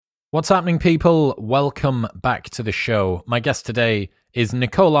What's happening, people? Welcome back to the show. My guest today is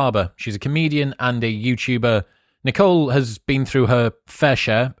Nicole Arbour. She's a comedian and a YouTuber. Nicole has been through her fair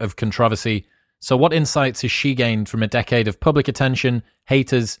share of controversy. So what insights has she gained from a decade of public attention,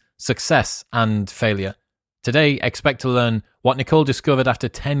 haters, success, and failure? Today, expect to learn what Nicole discovered after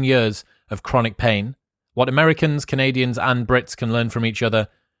 10 years of chronic pain, what Americans, Canadians, and Brits can learn from each other,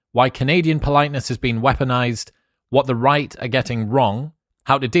 why Canadian politeness has been weaponized, what the right are getting wrong,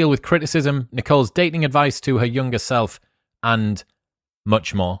 how to deal with criticism, Nicole's dating advice to her younger self, and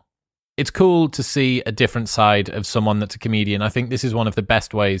much more. It's cool to see a different side of someone that's a comedian. I think this is one of the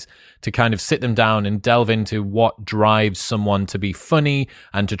best ways to kind of sit them down and delve into what drives someone to be funny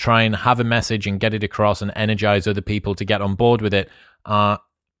and to try and have a message and get it across and energize other people to get on board with it.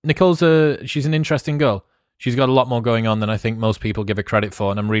 She's an interesting girl. She's got a lot more going on than I think most people give her credit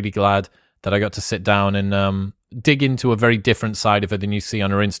for, and I'm really glad that I got to sit down and dig into a very different side of her than you see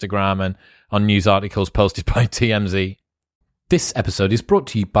on her Instagram and on news articles posted by TMZ. This episode is brought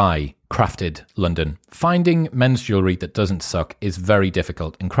to you by Crafted London. Finding men's jewellery that doesn't suck is very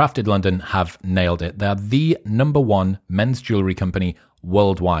difficult, and Crafted London have nailed it. They are the #1 men's jewellery company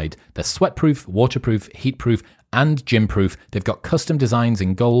worldwide. They're sweatproof, waterproof, heatproof, and gym-proof. They've got custom designs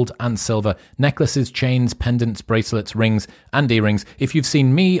in gold and silver, necklaces, chains, pendants, bracelets, rings, and earrings. If you've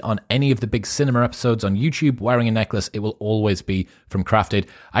seen me on any of the big cinema episodes on YouTube wearing a necklace, it will always be from Crafted.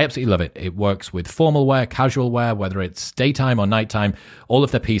 I absolutely love it. It works with formal wear, casual wear, whether it's daytime or nighttime. All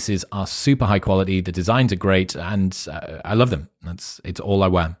of their pieces are super high quality. The designs are great, and I love them. It's all I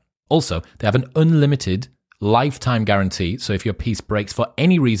wear. Also, they have an unlimited lifetime guarantee, so if your piece breaks for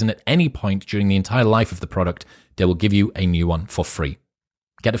any reason at any point during the entire life of the product, they will give you a new one for free.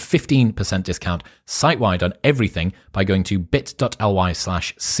 Get a 15% discount site-wide on everything by going to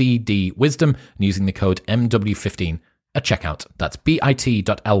bit.ly/cdwisdom and using the code MW15 at checkout. That's bit.ly/C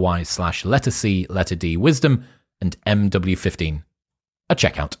wisdom and MW15 at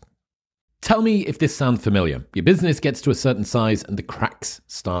checkout. Tell me if this sounds familiar. Your business gets to a certain size and the cracks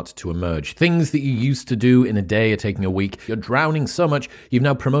start to emerge. Things that you used to do in a day are taking a week. You're drowning so much, you've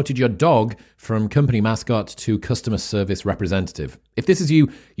now promoted your dog from company mascot to customer service representative. If this is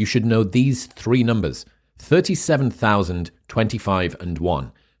you, you should know these three numbers: 37,000, 25, and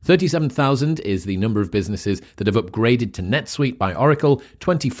 1. 37,000 is the number of businesses that have upgraded to NetSuite by Oracle.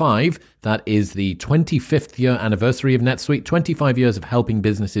 25, that is the 25th year anniversary of NetSuite. 25 years of helping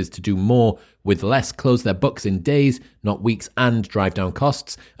businesses to do more with less, close their books in days, not weeks, and drive down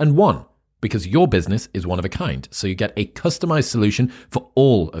costs. And 1, because your business is one of a kind. So you get a customized solution for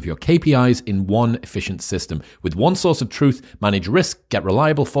all of your KPIs in one efficient system. With one source of truth, manage risk, get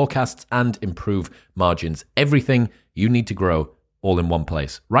reliable forecasts, and improve margins. Everything you need to grow all in one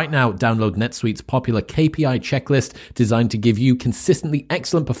place. Right now, download NetSuite's popular KPI checklist designed to give you consistently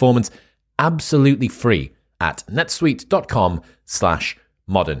excellent performance absolutely free at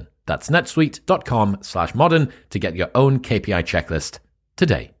netsuite.com/modern. That's netsuite.com/modern to get your own KPI checklist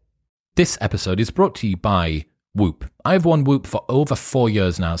today. This episode is brought to you by Whoop. I've worn Whoop for over 4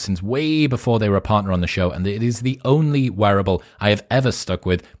 years now, since way before they were a partner on the show, and it is the only wearable I have ever stuck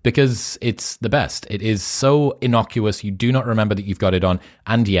with because it's the best. It is so innocuous, you do not remember that you've got it on,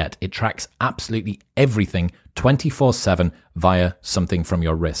 and yet it tracks absolutely everything 24/7 via something from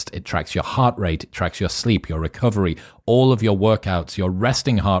your wrist. It tracks your heart rate, it tracks your sleep, your recovery, all of your workouts, your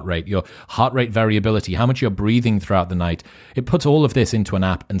resting heart rate, your heart rate variability, how much you're breathing throughout the night. It puts all of this into an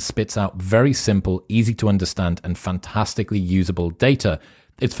app and spits out very simple, easy to understand, and fantastically usable data.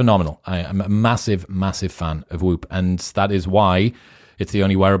 It's phenomenal. I am a massive, massive fan of Whoop, and that is why it's the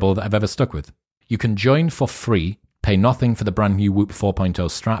only wearable that I've ever stuck with. You can join for free, pay nothing for the brand new Whoop 4.0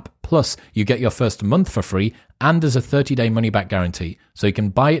 strap, plus you get your first month for free, and there's a 30-day money-back guarantee. So you can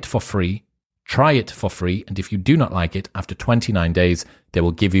buy it for free, try it for free, and if you do not like it, after 29 days, they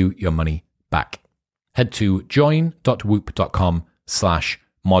will give you your money back. Head to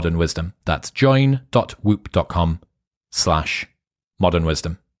join.whoop.com/modernwisdom. That's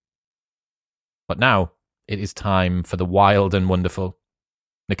join.whoop.com/modernwisdom. But now, it is time for the wild and wonderful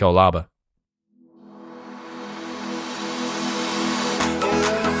Nicole Arbour.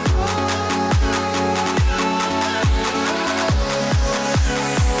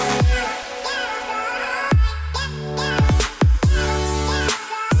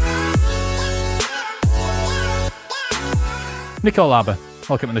 Nicole Arbour,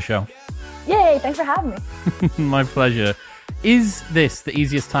 welcome to the show. Yay, thanks for having me. My pleasure. Is this the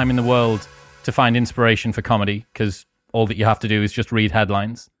easiest time in the world to find inspiration for comedy? Because all that you have to do is just read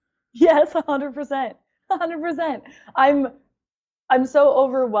headlines. Yes, 100%. 100%. I'm so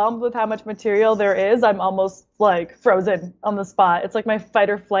overwhelmed with how much material there is. I'm almost like frozen on the spot. It's like my fight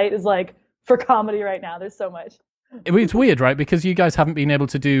or flight is like for comedy right now. There's so much. It's weird, right? Because you guys haven't been able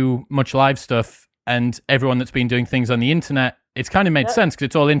to do much live stuff, and everyone that's been doing things on the internet, it's kind of made sense because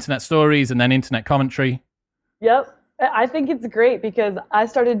it's all internet stories and then internet commentary. Yep. I think it's great because I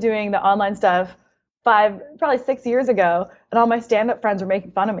started doing the online stuff probably 6 years ago, and all my stand-up friends were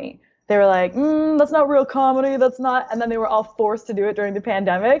making fun of me. They were like, that's not real comedy, that's not, and then they were all forced to do it during the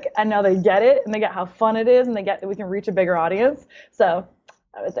pandemic, and now they get it, and they get how fun it is, and they get that we can reach a bigger audience. So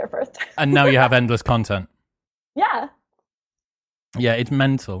I was there first. And now you have endless content. Yeah. Yeah, it's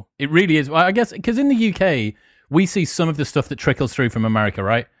mental. It really is. Well, I guess, because in the UK, we see some of the stuff that trickles through from America,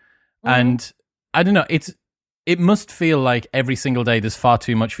 right? Mm-hmm. And I don't know, it must feel like every single day there's far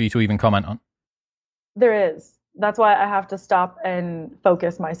too much for you to even comment on. There is. That's why I have to stop and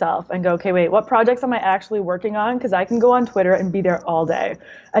focus myself and go, okay, wait, what projects am I actually working on? Because I can go on Twitter and be there all day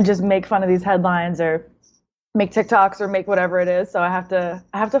and just make fun of these headlines or make TikToks or make whatever it is. So I have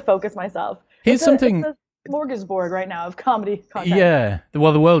to focus myself. It's a smorgasbord right now of comedy content. Yeah,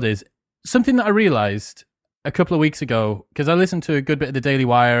 well, the world is. Something that I realized a couple of weeks ago, because I listened to a good bit of the Daily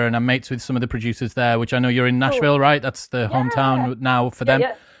Wire and I'm mates with some of the producers there, which I know you're in Nashville, right? That's the hometown now for them.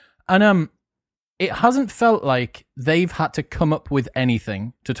 Yeah. And it hasn't felt like they've had to come up with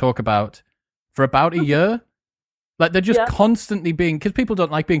anything to talk about for about a year. Like they're just constantly being, because people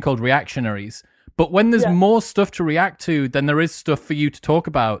don't like being called reactionaries. But when there's more stuff to react to, then there is stuff for you to talk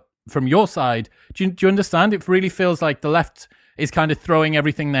about from your side. Do you understand? It really feels like the left is kind of throwing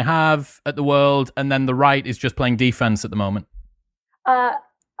everything they have at the world, and then the right is just playing defense at the moment.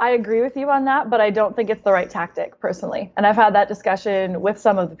 I agree with you on that, but I don't think it's the right tactic personally. And I've had that discussion with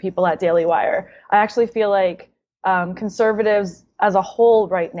some of the people at Daily Wire. I actually feel like conservatives as a whole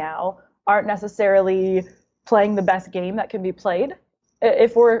right now aren't necessarily playing the best game that can be played,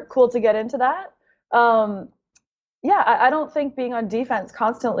 if we're cool to get into that. I don't think being on defense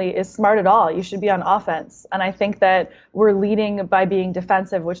constantly is smart at all. You should be on offense. And I think that we're leading by being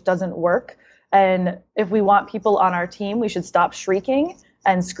defensive, which doesn't work. And if we want people on our team, we should stop shrieking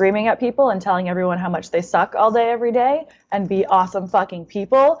and screaming at people and telling everyone how much they suck all day, every day, and be awesome fucking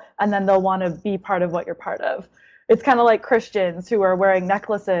people. And then they'll want to be part of what you're part of. It's kind of like Christians who are wearing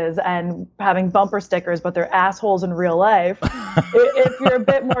necklaces and having bumper stickers, but they're assholes in real life. If you're a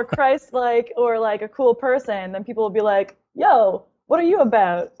bit more Christ-like or like a cool person, then people will be like, yo, what are you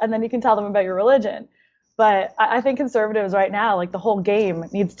about? And then you can tell them about your religion. But I think conservatives right now, like the whole game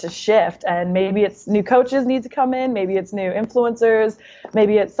needs to shift, and maybe it's new coaches need to come in, maybe it's new influencers,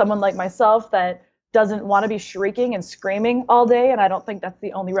 maybe it's someone like myself that doesn't want to be shrieking and screaming all day. And I don't think that's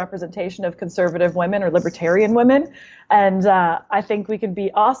the only representation of conservative women or libertarian women. And I think we can be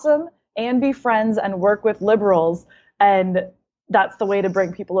awesome and be friends and work with liberals. And that's the way to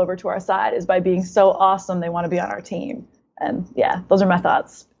bring people over to our side, is by being so awesome they want to be on our team. And yeah, those are my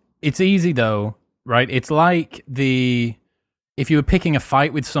thoughts. It's easy though, right? It's like if you were picking a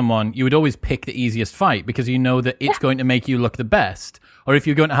fight with someone, you would always pick the easiest fight because you know that it's going to make you look the best. Or if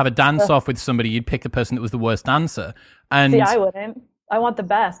you're going to have a dance-off with somebody, you'd pick the person that was the worst dancer. And see, I wouldn't. I want the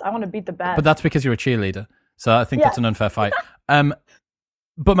best. I want to beat the best. But that's because you're a cheerleader. So I think that's an unfair fight.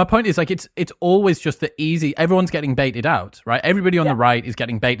 But my point is, like, it's always just the easy. Everyone's getting baited out, right? Everybody on the right is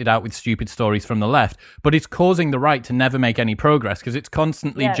getting baited out with stupid stories from the left, but it's causing the right to never make any progress because it's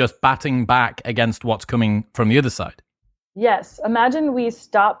constantly just batting back against what's coming from the other side. Yes. Imagine we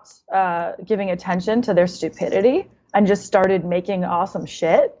stopped giving attention to their stupidity and just started making awesome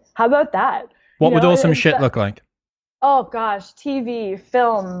shit. How about that? What would awesome shit look like? Oh gosh, TV,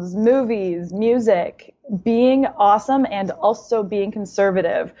 films, movies, music, being awesome and also being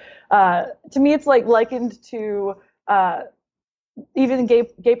conservative. To me, it's like likened to even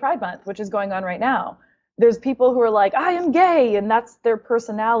Gay Pride Month, which is going on right now. There's people who are like, I am gay, and that's their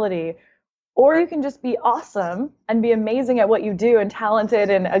personality. Or you can just be awesome and be amazing at what you do and talented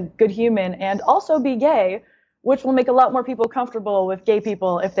and a good human and also be gay, which will make a lot more people comfortable with gay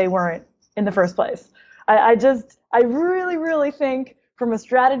people if they weren't in the first place. I really, really think from a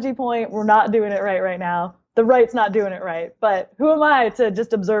strategy point, we're not doing it right now. The right's not doing it right. But who am I to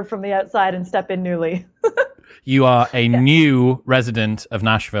just observe from the outside and step in newly? You are a new resident of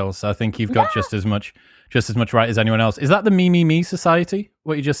Nashville, so I think you've got just as much right as anyone else. Is that the Me Society,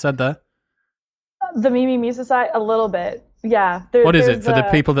 what you just said there? The Me Society, a little bit. Yeah. What is it? For the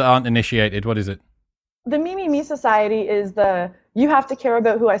people that aren't initiated, what is it? The Me Society is you have to care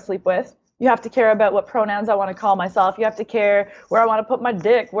about who I sleep with. You have to care about what pronouns I want to call myself. You have to care where I want to put my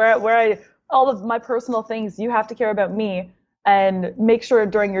dick, all of my personal things. You have to care about me and make sure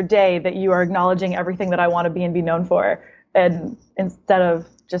during your day that you are acknowledging everything that I want to be and be known for. and instead of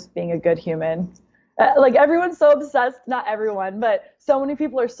just being a good human. Like everyone's so obsessed, not everyone, but so many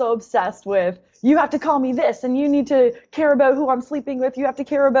people are so obsessed with, you have to call me this and you need to care about who I'm sleeping with. You have to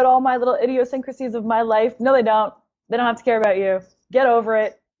care about all my little idiosyncrasies of my life. No, they don't. They don't have to care about you. Get over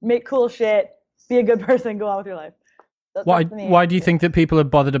it. Make cool shit. Be a good person. Go on with your life. Why do you think that people are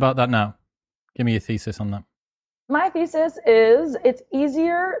bothered about that now? Give me a thesis on that. My thesis is it's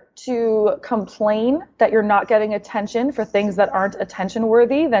easier to complain that you're not getting attention for things that aren't attention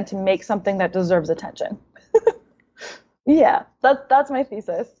worthy than to make something that deserves attention. Yeah, that's my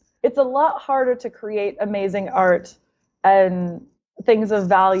thesis. It's a lot harder to create amazing art and things of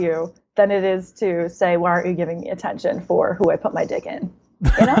value than it is to say, why aren't you giving me attention for who I put my dick in?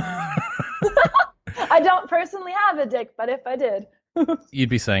 You know? I don't personally have a dick, but if I did. You'd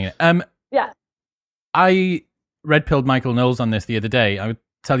be saying it. Yeah. I red-pilled Michael Knowles on this the other day. I would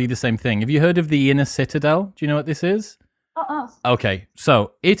tell you the same thing. Have you heard of the Inner Citadel? Do you know what this is? Okay,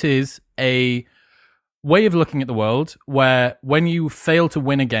 so it is a way of looking at the world where when you fail to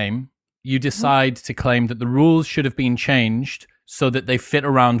win a game, you decide to claim that the rules should have been changed so that they fit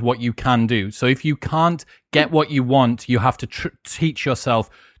around what you can do. So if you can't get what you want, you have to teach yourself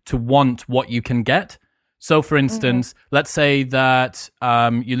to want what you can get. So for instance, let's say that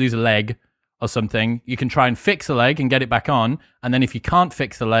you lose a leg or something, you can try and fix a leg and get it back on. And then if you can't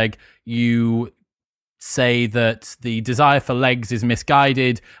fix the leg, you say that the desire for legs is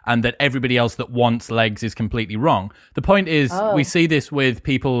misguided and that everybody else that wants legs is completely wrong. The point is, we see this with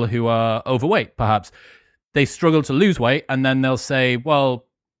people who are overweight, perhaps. They struggle to lose weight and then they'll say, well,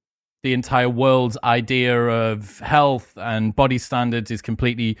 the entire world's idea of health and body standards is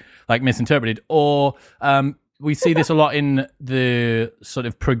completely misinterpreted. Or we see this a lot in the sort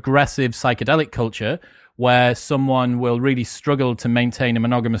of progressive psychedelic culture where someone will really struggle to maintain a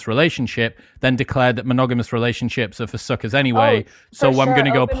monogamous relationship, then declare that monogamous relationships are for suckers anyway. So I'm going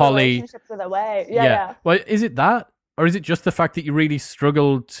to go poly. Relationships are the way. Yeah. Well, is it that? Or is it just the fact that you really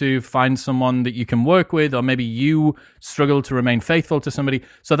struggle to find someone that you can work with, or maybe you struggle to remain faithful to somebody?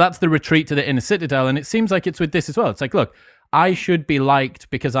 So that's the retreat to the inner citadel. And it seems like it's with this as well. It's like, look, I should be liked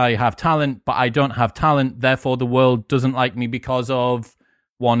because I have talent, but I don't have talent. Therefore, the world doesn't like me because of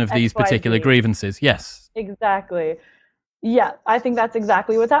one of these particular grievances. Yes. Exactly. Yeah, I think that's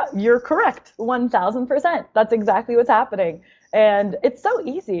exactly what's happening. You're correct. 1000%. That's exactly what's happening. And it's so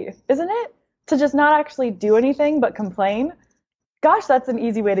easy, isn't it? To just not actually do anything but complain. Gosh, that's an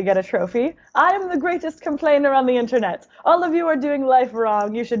easy way to get a trophy. I am the greatest complainer on the internet. All of you are doing life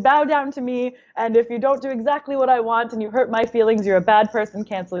wrong. You should bow down to me. And if you don't do exactly what I want and you hurt my feelings, you're a bad person.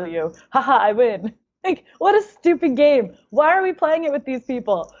 Cancel you. Haha, I win. Like, what a stupid game. Why are we playing it with these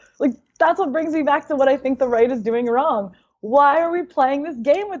people? Like, that's what brings me back to what I think the right is doing wrong. Why are we playing this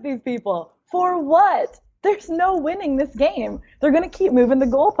game with these people? For what? There's no winning this game. They're going to keep moving the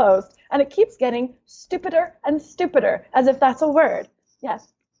goalpost. And it keeps getting stupider and stupider, as if that's a word.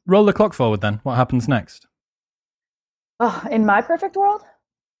 Yes. Roll the clock forward then. What happens next? Oh, in my perfect world?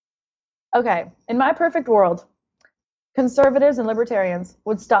 Okay, in my perfect world, conservatives and libertarians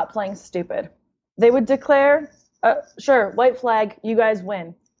would stop playing stupid. They would declare, sure, white flag, you guys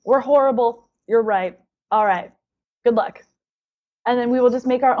win. We're horrible. You're right. All right. Good luck. And then we will just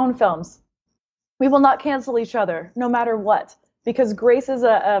make our own films. We will not cancel each other, no matter what. Because grace is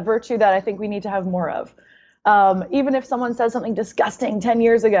a virtue that I think we need to have more of. Even if someone says something disgusting 10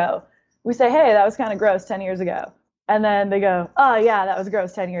 years ago, we say, hey, that was kind of gross 10 years ago. And then they go, oh, yeah, that was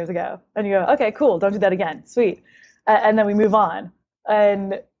gross 10 years ago. And you go, okay, cool, don't do that again. Sweet. And then we move on.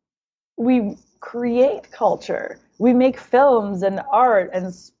 And we create culture. We make films and art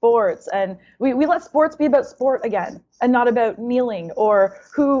and sports. And we let sports be about sport again and not about kneeling or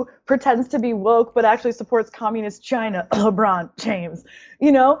who pretends to be woke but actually supports communist China, LeBron James.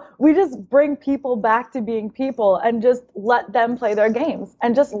 You know, we just bring people back to being people and just let them play their games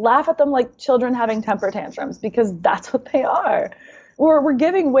and just laugh at them like children having temper tantrums because that's what they are. We're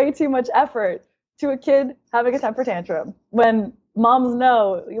giving way too much effort to a kid having a temper tantrum when moms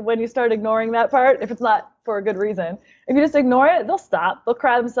know when you start ignoring that part, if it's not for a good reason, if you just ignore it, they'll stop. They'll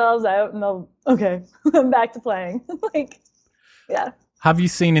cry themselves out and they'll, okay, I'm back to playing. Yeah. Have you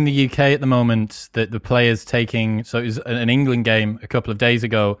seen in the UK at the moment that the players taking, so it was an England game a couple of days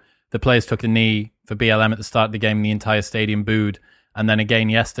ago, the players took a knee for BLM at the start of the game and the entire stadium booed. And then again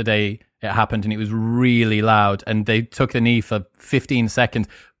yesterday it happened and it was really loud and they took the knee for 15 seconds.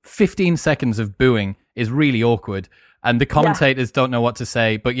 15 seconds of booing is really awkward. And the commentators don't know what to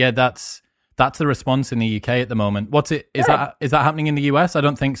say. But yeah, that's the response in the UK at the moment. Is that happening in the US? I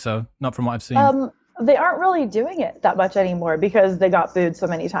don't think so. Not from what I've seen. They aren't really doing it that much anymore because they got booed so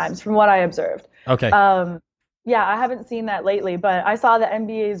many times from what I observed. Okay. Yeah, I haven't seen that lately, but I saw the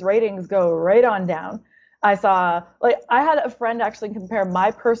NBA's ratings go right on down. I saw, like, I had a friend actually compare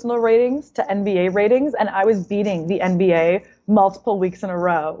my personal ratings to NBA ratings, and I was beating the NBA multiple weeks in a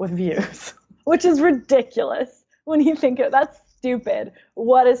row with views, which is ridiculous when you think of that's stupid.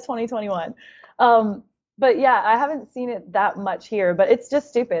 What is 2021? Um, but yeah, I haven't seen it that much here, but it's just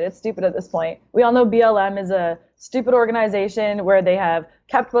stupid. It's stupid at this point. We all know BLM is a stupid organization where they have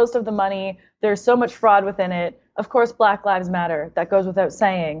kept most of the money. There's so much fraud within it. Of course, Black Lives Matter. That goes without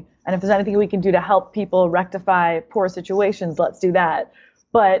saying. And if there's anything we can do to help people rectify poor situations, let's do that.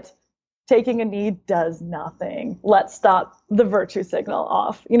 But taking a knee does nothing. Let's stop the virtue signal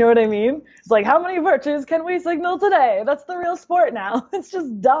off. You know what I mean? It's like, how many virtues can we signal today? That's the real sport now. It's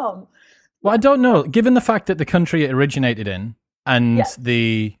just dumb. Well, I don't know. Given the fact that the country it originated in and Yes.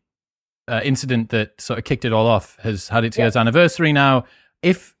 the incident that sort of kicked it all off has had its year's anniversary now,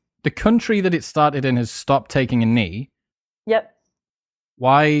 if the country that it started in has stopped taking a knee, Yep.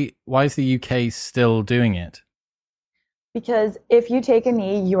 why is the UK still doing it? Because if you take a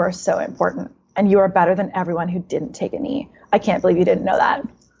knee, you are so important and you are better than everyone who didn't take a knee. I can't believe you didn't know that.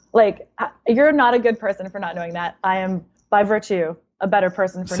 Like, you're not a good person for not knowing that. I am, by virtue, a better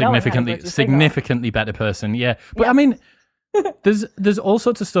person for knowing that. Significantly better person, yeah. But Yes. I mean, there's all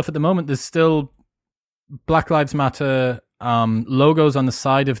sorts of stuff at the moment. There's still Black Lives Matter logos on the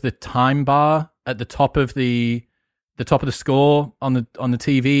side of the time bar at the top of the score on the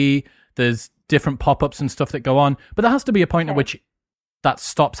TV. There's different pop-ups and stuff that go on, but there has to be a point at which that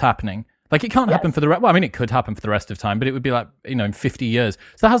stops happening. Like, it can't happen for the rest. Well, I mean, it could happen for the rest of time, but it would be like, in 50 years.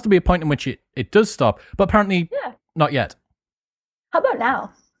 So there has to be a point in which it does stop. But apparently, not yet. How about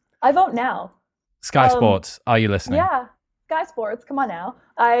now? I vote now. Sky Sports, are you listening? Yeah, Sky Sports, come on now.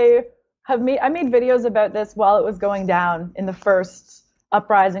 I made videos about this while it was going down in the first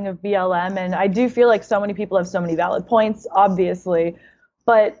uprising of BLM, and I do feel like so many people have so many valid points, obviously,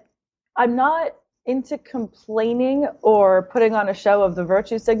 but I'm not into complaining or putting on a show of the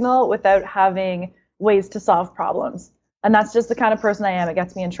virtue signal without having ways to solve problems. And that's just the kind of person I am. It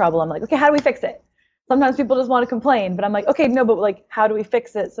gets me in trouble. I'm like, okay, how do we fix it? Sometimes people just want to complain, but I'm like, okay, no, but like, how do we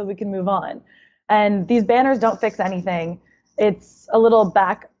fix it so we can move on? And these banners don't fix anything. It's a little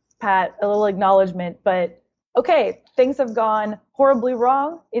back pat, a little acknowledgement, but okay, things have gone horribly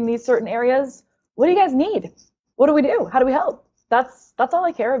wrong in these certain areas. What do you guys need? What do we do? How do we help? That's all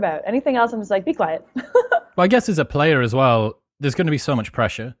I care about. Anything else, I'm just like, be quiet. Well, I guess as a player as well, there's going to be so much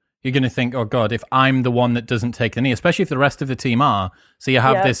pressure. You're going to think, oh God, if I'm the one that doesn't take the knee, especially if the rest of the team are. So you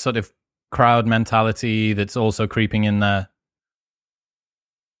have this sort of crowd mentality that's also creeping in there.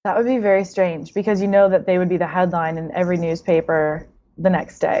 That would be very strange because you know that they would be the headline in every newspaper the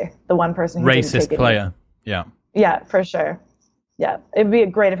next day. The one person who racist didn't take player. Yeah. Yeah, for sure. Yeah, it'd be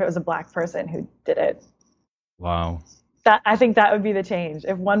great if it was a black person who did it. Wow. I think that would be the change.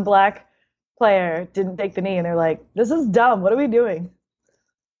 If one black player didn't take the knee and they're like, this is dumb. What are we doing?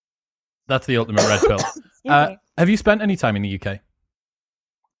 That's the ultimate red pill. Have you spent any time in the UK?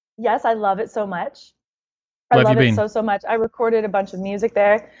 Yes, I love it so much. Where I have love you it been? so much. I recorded a bunch of music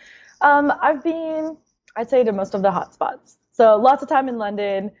there. I've been, I'd say, to most of the hot spots. So lots of time in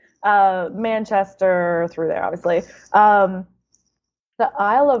London, Manchester, through there, obviously. The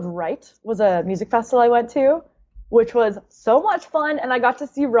Isle of Wight was a music festival I went to, which was so much fun. And I got to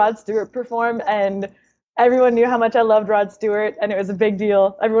see Rod Stewart perform, and everyone knew how much I loved Rod Stewart, and it was a big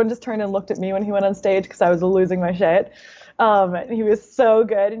deal. Everyone just turned and looked at me when he went on stage because I was losing my shit. He was so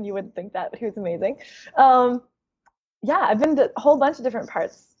good, and you wouldn't think that, but he was amazing. Yeah, I've been to a whole bunch of different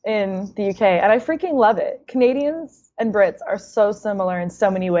parts in the UK, and I freaking love it. Canadians and Brits are so similar in so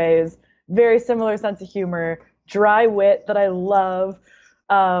many ways. Very similar sense of humor, dry wit that I love.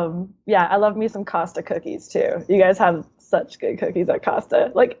 Yeah, I love me some Costa cookies too. You guys have such good cookies at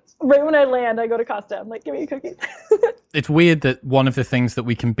Costa. Like, right when I land, I go to Costa. I'm like, give me a cookie. It's weird that one of the things that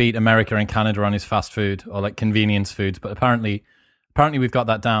we can beat America and Canada on is fast food or like convenience foods, but apparently we've got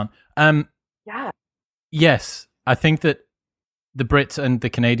that down. Yeah. Yes, I think that the Brits and the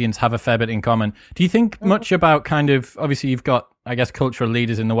Canadians have a fair bit in common. Do you think much about kind of, obviously you've got, I guess, cultural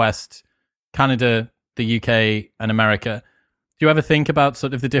leaders in the West, Canada, the UK, and America. Do you ever think about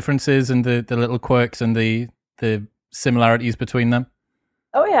sort of the differences and the little quirks and the similarities between them?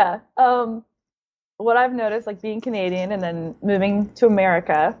 Oh, yeah. What I've noticed, like being Canadian and then moving to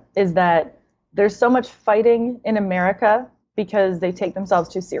America, is that there's so much fighting in America because they take themselves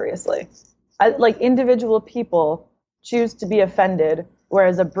too seriously. Like individual people choose to be offended,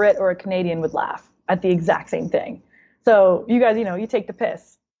 whereas a Brit or a Canadian would laugh at the exact same thing. So you guys, you take the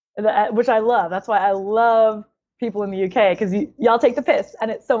piss, which I love. That's why I love people in the UK, because y'all take the piss and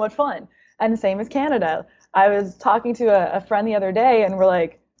it's so much fun. And the same as Canada. I was talking to a friend the other day, and we're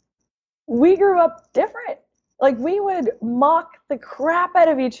like, we grew up different. Like, we would mock the crap out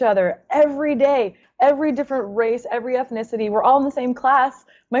of each other every day, every different race, every ethnicity. We're all in the same class.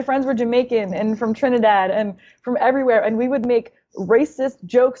 My friends were Jamaican and from Trinidad and from everywhere, and we would make racist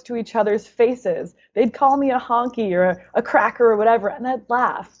jokes to each other's faces. They'd call me a honky or a cracker or whatever, and I'd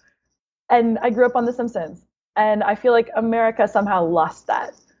laugh. And I grew up on The Simpsons, and I feel like America somehow lost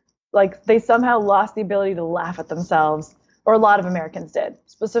that. Like, they somehow lost the ability to laugh at themselves, or a lot of Americans did,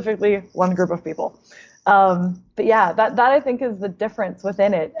 specifically one group of people. But yeah, that I think is the difference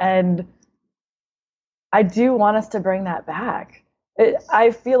within it. And I do want us to bring that back.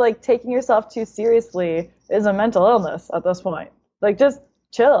 I feel like taking yourself too seriously is a mental illness at this point. Like, just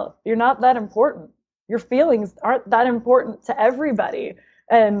chill. You're not that important. Your feelings aren't that important to everybody.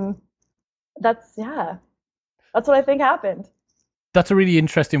 And that's what I think happened. That's a really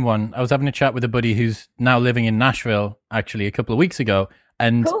interesting one. I was having a chat with a buddy who's now living in Nashville, actually, a couple of weeks ago.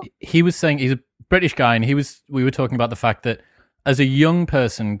 And Cool. he was saying, he's a British guy, and we were talking about the fact that as a young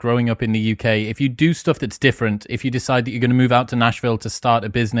person growing up in the UK, if you do stuff that's different, if you decide that you're going to move out to Nashville to start a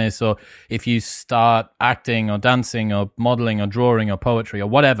business, or if you start acting or dancing or modeling or drawing or poetry or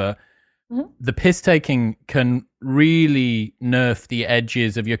whatever, the piss taking can really nerf the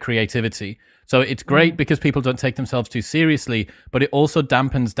edges of your creativity. So it's great because people don't take themselves too seriously, but it also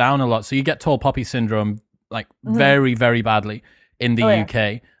dampens down a lot. So you get tall poppy syndrome like very, very badly in the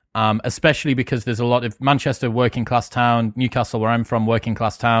UK. Especially because there's a lot of Manchester, working class town, Newcastle, where I'm from, working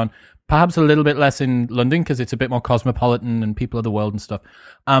class town, perhaps a little bit less in London because it's a bit more cosmopolitan and people of the world and stuff.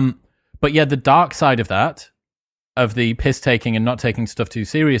 But yeah, the dark side of that, of the piss taking and not taking stuff too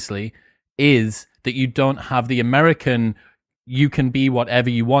seriously, is that you don't have the American, you can be whatever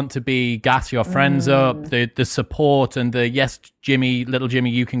you want to be, gas your friends up, the support and the yes, Jimmy, little Jimmy,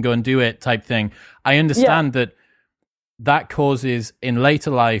 you can go and do it type thing. I understand that causes in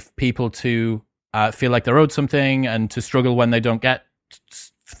later life people to feel like they're owed something and to struggle when they don't get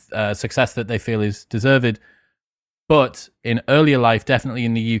success that they feel is deserved. But in earlier life, definitely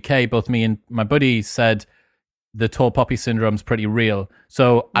in the UK, both me and my buddy said the tall poppy syndrome's pretty real.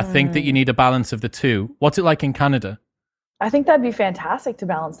 So I think that you need a balance of the two. What's it like in Canada? I think that'd be fantastic to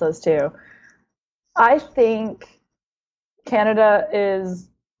balance those two. I think Canada is,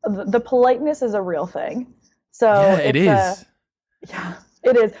 the politeness is a real thing. So yeah, it is. Yeah,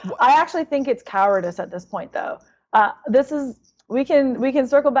 it is. I actually think it's cowardice at this point, though. We can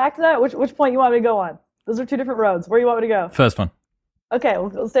circle back to that. Which point you want me to go on? Those are two different roads. Where do you want me to go? First one. Okay,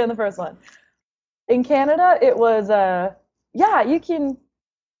 we'll stay on the first one. In Canada, it was, you can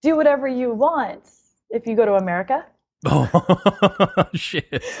do whatever you want if you go to America. Oh,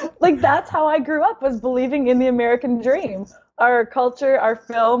 shit. Like, that's how I grew up, was believing in the American dream. Our culture, our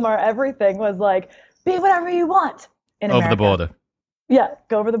film, our everything was like, be whatever you want in America. Over the border. Yeah,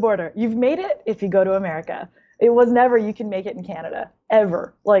 go over the border. You've made it if you go to America. It was never you can make it in Canada,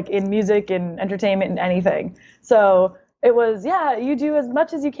 ever. Like, in music, in entertainment, in anything. So it was, you do as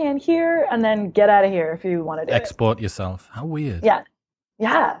much as you can here and then get out of here if you want to do Export yourself. How weird. Yeah.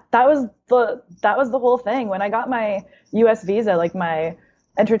 Yeah, that was the whole thing. When I got my US visa, like my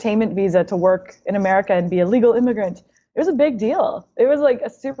entertainment visa to work in America and be a legal immigrant, it was a big deal. It was like a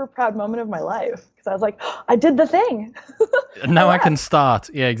super proud moment of my life because I was like, oh, I did the thing. Now I can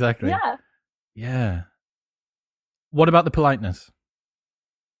start. Yeah, exactly. Yeah. Yeah. What about the politeness?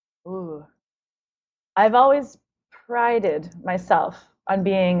 Ooh. I've always prided myself on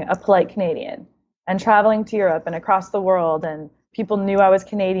being a polite Canadian and traveling to Europe and across the world, and people knew I was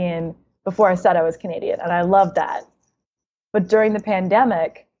Canadian before I said I was Canadian, and I loved that. But during the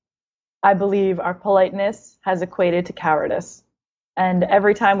pandemic, I believe our politeness has equated to cowardice. And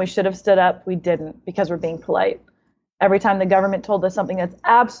every time we should have stood up, we didn't because we're being polite. Every time the government told us something that's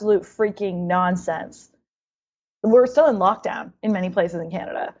absolute freaking nonsense. We're still in lockdown in many places in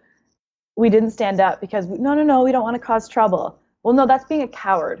Canada. We didn't stand up because, no, we don't want to cause trouble. Well, no, that's being a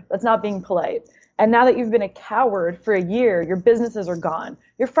coward. That's not being polite. And now that you've been a coward for a year, your businesses are gone.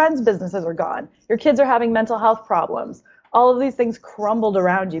 Your friends' businesses are gone. Your kids are having mental health problems. All of these things crumbled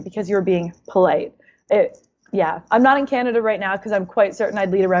around you because you were being polite. I'm not in Canada right now because I'm quite certain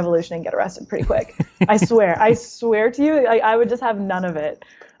I'd lead a revolution and get arrested pretty quick. I swear to you, I would just have none of it.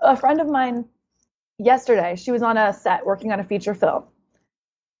 A friend of mine yesterday, she was on a set working on a feature film.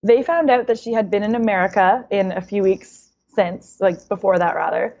 They found out that she had been in America in a few weeks since, like before that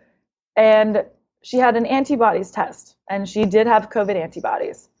rather, and she had an antibodies test, and she did have COVID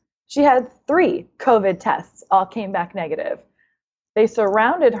antibodies. She had 3 COVID tests, all came back negative. They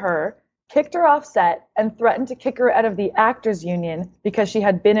surrounded her, kicked her off set, and threatened to kick her out of the actors union because she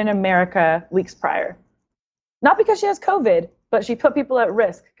had been in America weeks prior. Not because she has COVID, but she put people at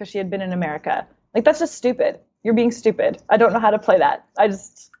risk because she had been in America. Like, that's just stupid. You're being stupid. I don't know how to play that. I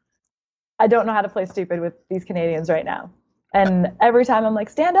don't know how to play stupid with these Canadians right now. And every time I'm like,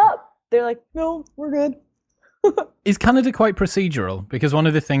 stand up, they're like, no, we're good. Is Canada quite procedural? Because one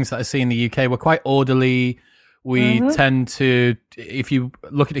of the things that I see in the UK, we're quite orderly. We tend to, if you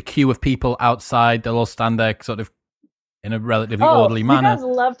look at a queue of people outside, they'll all stand there sort of in a relatively orderly manner. You guys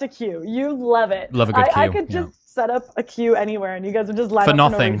love to queue. You love it. Love a good queue. I could just set up a queue anywhere and you guys would just line for up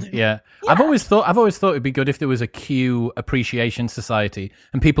nothing. Yeah. I've always thought it'd be good if there was a queue appreciation society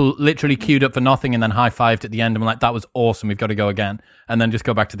and people literally queued up for nothing and then high-fived at the end and were like, that was awesome, we've got to go again, and then just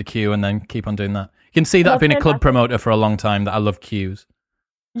go back to the queue and then keep on doing that. You can see that I've been a club promoter for a long time, that I love queues.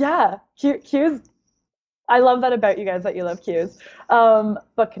 Yeah, queues. I love that about you guys, that you love queues.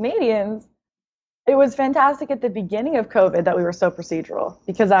 But Canadians, it was fantastic at the beginning of COVID that we were so procedural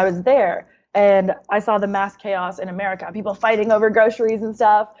because I was there. And I saw the mass chaos in America, people fighting over groceries and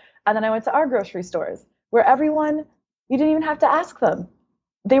stuff. And then I went to our grocery stores where everyone, you didn't even have to ask them.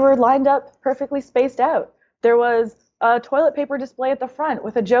 They were lined up perfectly spaced out. There was a toilet paper display at the front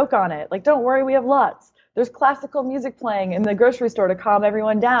with a joke on it. Like, don't worry, we have lots. There's classical music playing in the grocery store to calm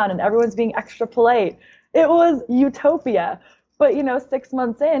everyone down and everyone's being extra polite. It was utopia. But, 6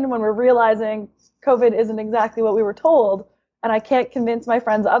 months in, when we're realizing COVID isn't exactly what we were told, and I can't convince my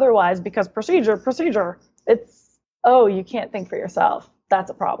friends otherwise because procedure, it's, you can't think for yourself. That's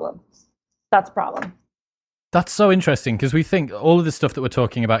a problem. That's so interesting because we think all of the stuff that we're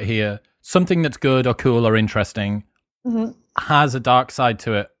talking about here, something that's good or cool or interesting, has a dark side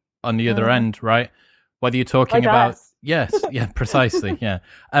to it on the other end, right? Whether you're talking about... Us. Yes, yeah, precisely, yeah.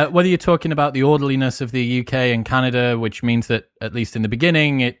 Whether you're talking about the orderliness of the UK and Canada, which means that, at least in the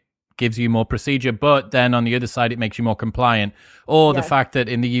beginning, it gives you more procedure, but then on the other side, it makes you more compliant. Or the fact that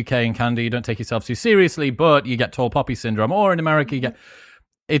in the UK and Canada, you don't take yourself too seriously, but you get tall poppy syndrome. Or in America, you get...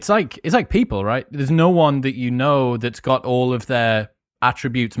 It's like people, right? There's no one that you know that's got all of their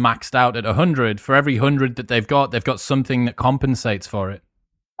attributes maxed out at 100. For every 100 that they've got something that compensates for it.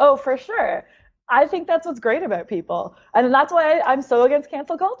 Oh, for sure. I think that's what's great about people. And that's why I'm so against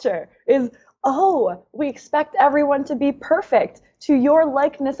cancel culture is, we expect everyone to be perfect to your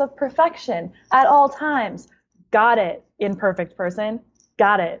likeness of perfection at all times. Got it, imperfect person.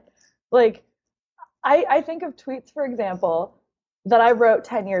 Got it. Like, I think of tweets, for example, that I wrote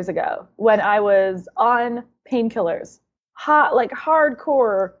 10 years ago when I was on painkillers,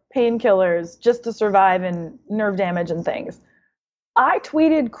 hardcore painkillers just to survive and nerve damage and things. I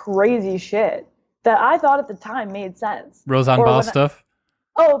tweeted crazy shit that I thought at the time made sense. Roseanne Barr stuff?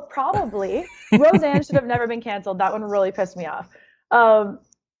 Oh, probably. Roseanne should have never been canceled. That one really pissed me off.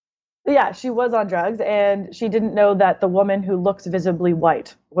 Yeah, she was on drugs, and she didn't know that the woman who looks visibly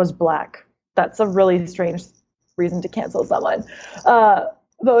white was black. That's a really strange reason to cancel someone. But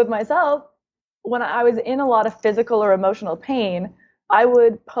with myself, when I was in a lot of physical or emotional pain, I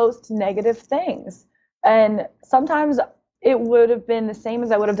would post negative things. And sometimes it would have been the same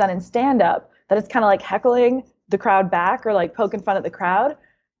as I would have done in stand-up, that it's kind of like heckling the crowd back or like poking fun at the crowd.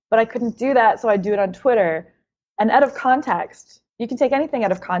 But I couldn't do that, so I'd do it on Twitter. And out of context, you can take anything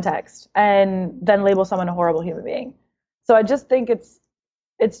out of context and then label someone a horrible human being. So I just think it's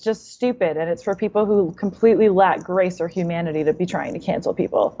just stupid, and it's for people who completely lack grace or humanity to be trying to cancel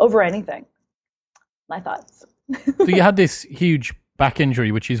people over anything. My thoughts. So you had this huge back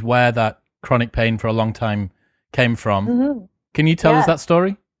injury, which is where that chronic pain for a long time came from. Mm-hmm. Can you tell us that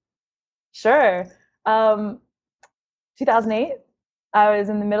story? Sure. 2008, I was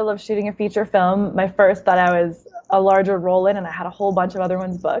in the middle of shooting a feature film, my first that I was a larger role in, and I had a whole bunch of other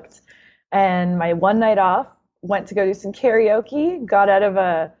ones booked. And my one night off, went to go do some karaoke, got out of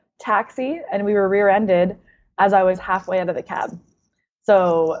a taxi, and we were rear-ended as I was halfway out of the cab.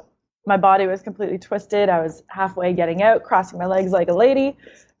 So my body was completely twisted. I was halfway getting out, crossing my legs like a lady,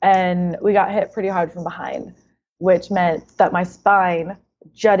 and we got hit pretty hard from behind, which meant that my spine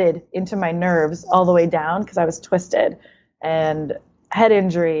jutted into my nerves all the way down because I was twisted. And head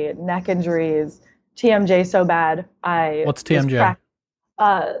injury, neck injuries, TMJ so bad. What's TMJ?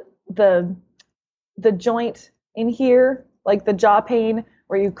 The joint in here, like the jaw pain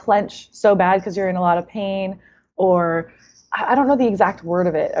where you clench so bad because you're in a lot of pain, or I don't know the exact word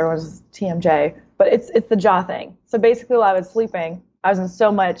of it. Everyone's TMJ, but it's the jaw thing. So basically while I was sleeping, I was in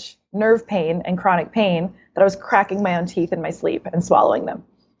so much nerve pain and chronic pain that I was cracking my own teeth in my sleep and swallowing them.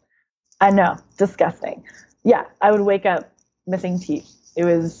 I know, disgusting. Yeah, I would wake up missing teeth. It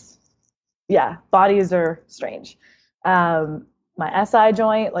was, bodies are strange. My SI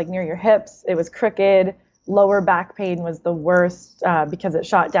joint, like near your hips, it was crooked. Lower back pain was the worst because it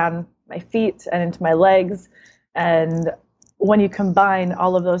shot down my feet and into my legs. And when you combine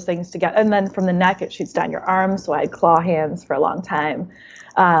all of those things together, and then from the neck, it shoots down your arms. So I had claw hands for a long time.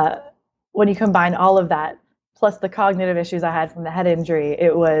 When you combine all of that, plus the cognitive issues I had from the head injury,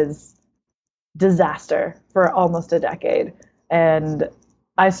 it was disaster for almost a decade. And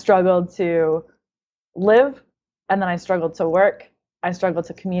I struggled to live, and then I struggled to work. I struggled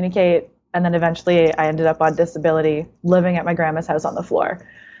to communicate. And then eventually I ended up on disability, living at my grandma's house on the floor.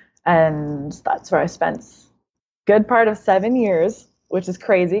 And that's where I spent good part of 7 years, which is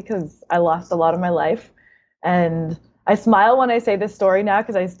crazy because I lost a lot of my life. And I smile when I say this story now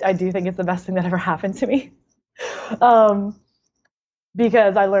because I do think it's the best thing that ever happened to me.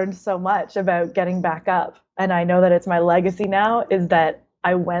 Because I learned so much about getting back up. And I know that it's my legacy now is that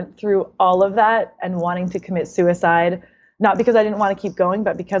I went through all of that and wanting to commit suicide, not because I didn't want to keep going,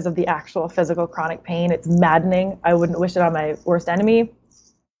 but because of the actual physical chronic pain. It's maddening. I wouldn't wish it on my worst enemy.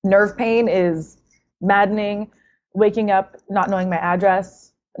 Nerve pain is maddening. Waking up, not knowing my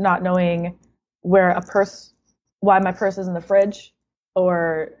address, not knowing why my purse is in the fridge,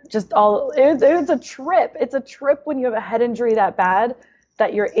 or just all, it's a trip. It's a trip when you have a head injury that bad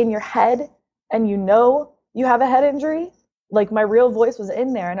that you're in your head and you know you have a head injury. Like my real voice was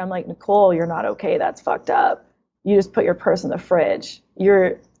in there and I'm like, Nicole, you're not okay. That's fucked up. You just put your purse in the fridge.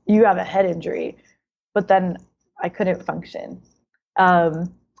 You have a head injury. But then I couldn't function.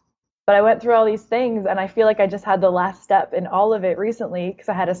 But I went through all these things and I feel like I just had the last step in all of it recently because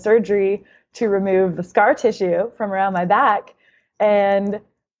I had a surgery to remove the scar tissue from around my back. And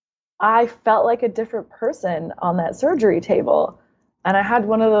I felt like a different person on that surgery table. And I had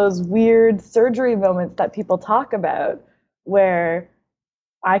one of those weird surgery moments that people talk about where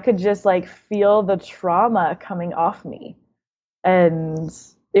I could just like feel the trauma coming off me. And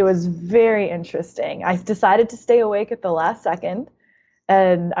it was very interesting. I decided to stay awake at the last second.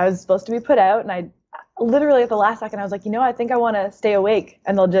 And I was supposed to be put out, and I literally at the last second, I was like, I think I want to stay awake.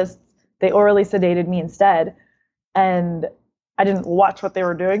 And they orally sedated me instead. And I didn't watch what they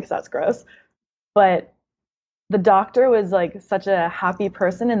were doing because that's gross. But the doctor was like such a happy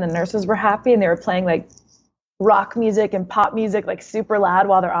person, and the nurses were happy, and they were playing like rock music and pop music like super loud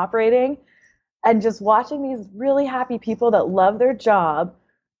while they're operating. And just watching these really happy people that love their job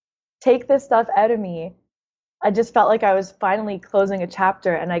take this stuff out of me, I just felt like I was finally closing a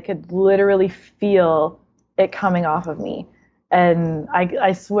chapter and I could literally feel it coming off of me. And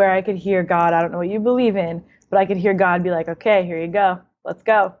I swear I could hear God. I don't know what you believe in, but I could hear God be like, okay, here you go. Let's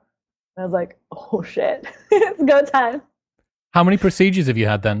go. And I was like, oh shit, it's go time. How many procedures have you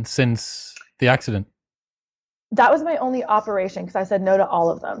had then since the accident? That was my only operation because I said no to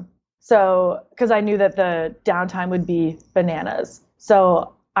all of them. So, because I knew that the downtime would be bananas.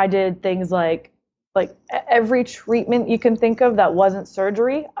 So I did things like every treatment you can think of that wasn't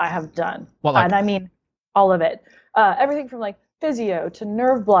surgery, I have done. And I mean, all of it. Everything from like physio to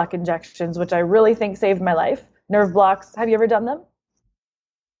nerve block injections, which I really think saved my life. Nerve blocks, have you ever done them?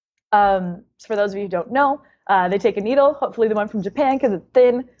 For those of you who don't know, they take a needle, hopefully the one from Japan because it's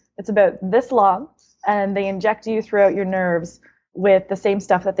thin. It's about this long, and they inject you throughout your nerves with the same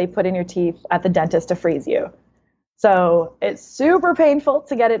stuff that they put in your teeth at the dentist to freeze you. So it's super painful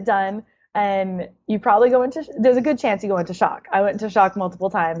to get it done. And you probably there's a good chance you go into shock. I went into shock multiple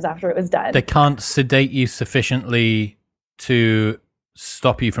times after it was done. They can't sedate you sufficiently to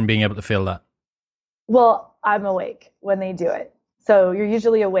stop you from being able to feel that? Well, I'm awake when they do it. So you're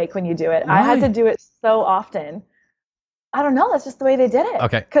usually awake when you do it. Why? I had to do it so often. I don't know. That's just the way they did it.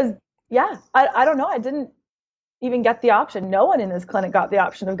 Okay. Because, I don't know. I didn't even get the option. No one in this clinic got the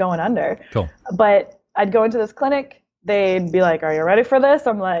option of going under. Cool. But I'd go into this clinic. They'd be like, are you ready for this?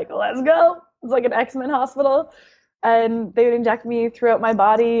 I'm like, let's go. It's like an X-Men hospital. And they would inject me throughout my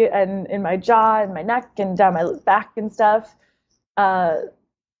body and in my jaw and my neck and down my back and stuff.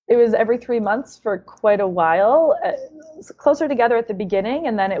 It was every 3 months for quite a while. It was closer together at the beginning,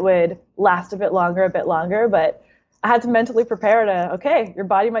 and then it would last a bit longer. But I had to mentally prepare to, okay, your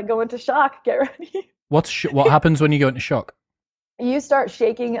body might go into shock. Get ready. What happens when you go into shock? You start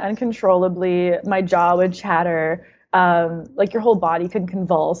shaking uncontrollably. My jaw would chatter. Like your whole body could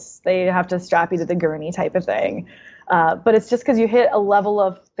convulse. They have to strap you to the gurney type of thing. But it's just because you hit a level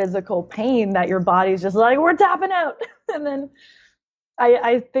of physical pain that your body's just like, we're tapping out. And then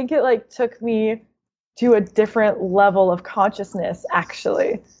I think it like took me to a different level of consciousness,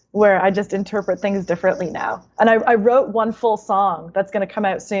 actually, where I just interpret things differently now. And I wrote one full song that's going to come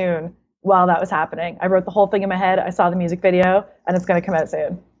out soon while that was happening. I wrote the whole thing in my head. I saw the music video, and it's going to come out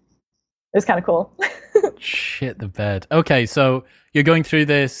soon. It was kind of cool. Shit the bed. Okay, so you're going through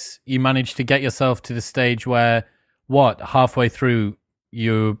this. You managed to get yourself to the stage where, halfway through,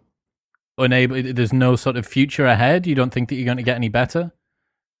 you're unable, there's no sort of future ahead? You don't think that you're going to get any better?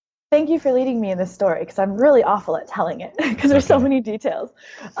 Thank you for leading me in this story because I'm really awful at telling it because there's so many details.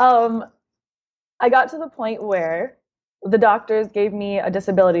 I got to the point where the doctors gave me a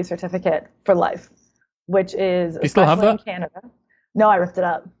disability certificate for life, which is you still have that? In Canada. No, I ripped it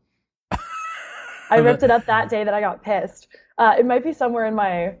up. I ripped it up that day that I got pissed. It might be somewhere in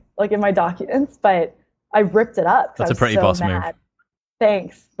my documents, but I ripped it up. That's a pretty boss move.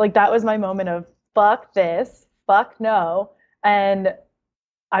 Thanks. Like that was my moment of fuck this, fuck no, and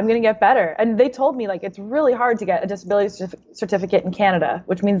I'm going to get better. And they told me like it's really hard to get a disability certificate in Canada,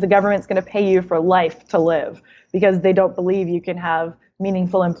 which means the government's going to pay you for life to live because they don't believe you can have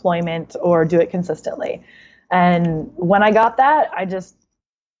meaningful employment or do it consistently. And when I got that,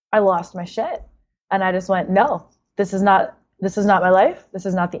 I lost my shit. And I just went, no, this is not my life. This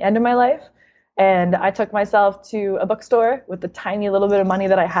is not the end of my life. And I took myself to a bookstore with the tiny little bit of money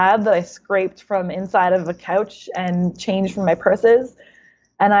that I had that I scraped from inside of a couch and changed from my purses.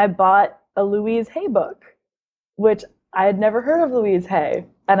 And I bought a Louise Hay book, which I had never heard of Louise Hay.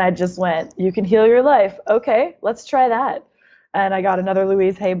 And I just went, you can heal your life. Okay, let's try that. And I got another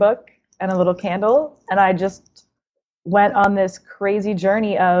Louise Hay book and a little candle. And I just went on this crazy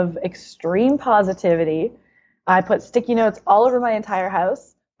journey of extreme positivity. I put sticky notes all over my entire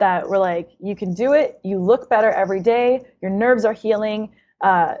house that were like, you can do it. You look better every day. Your nerves are healing.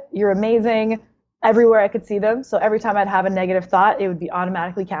 You're amazing. Everywhere I could see them. So every time I'd have a negative thought, it would be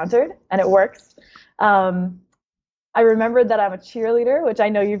automatically countered, and it works. I remembered that I'm a cheerleader, which I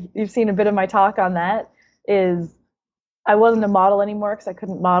know you've seen a bit of my talk on that, is I wasn't a model anymore because I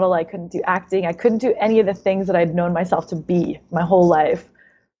couldn't model, I couldn't do acting, I couldn't do any of the things that I'd known myself to be my whole life.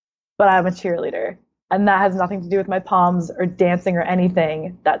 But I'm a cheerleader, and that has nothing to do with my palms or dancing or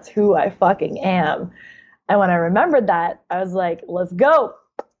anything. That's who I fucking am. And when I remembered that, I was like, let's go.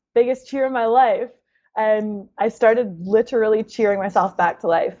 Biggest cheer of my life. And I started literally cheering myself back to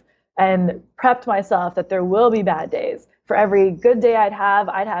life and prepped myself that there will be bad days. For every good day I'd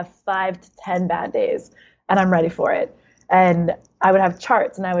have 5 to 10 bad days, and I'm ready for it. And I would have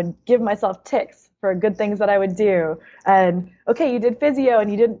charts and I would give myself ticks for good things that I would do. And okay, you did physio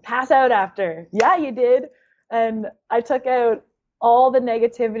and you didn't pass out after. Yeah, you did. And I took out all the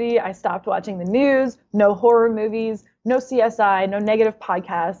negativity. I stopped watching the news, no horror movies, no CSI, no negative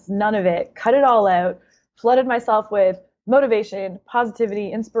podcasts, none of it. Cut it all out. Flooded myself with motivation,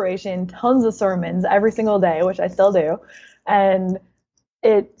 positivity, inspiration, tons of sermons every single day, which I still do. And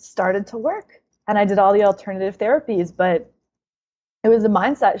it started to work. And I did all the alternative therapies, but it was a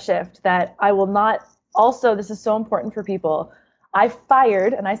mindset shift that I will not, also, this is so important for people. I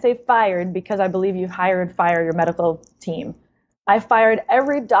fired, and I say fired because I believe you fire your medical team. I fired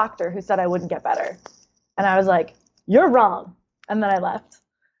every doctor who said I wouldn't get better. And I was like, you're wrong. And then I left.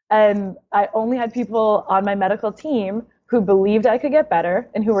 And I only had people on my medical team who believed I could get better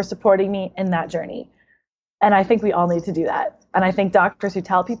and who were supporting me in that journey. And I think we all need to do that. And I think doctors who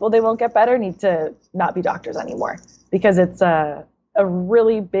tell people they won't get better need to not be doctors anymore, because it's a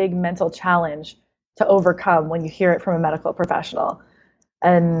really big mental challenge to overcome when you hear it from a medical professional.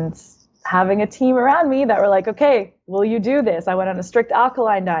 And having a team around me that were like, okay, will you do this? I went on a strict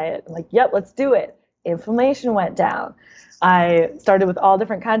alkaline diet. I'm like, yep, let's do it. Inflammation went down. I started with all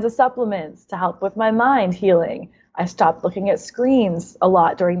different kinds of supplements to help with my mind healing. I stopped looking at screens a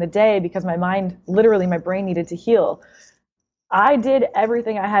lot during the day because my mind, literally my brain needed to heal. I did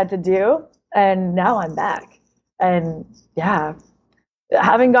everything I had to do, and now I'm back. And yeah,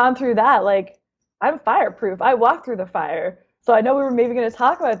 having gone through that, like, I'm fireproof. I walked through the fire. So I know we were maybe going to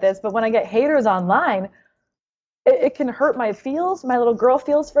talk about this, but when I get haters online, it can hurt my little girl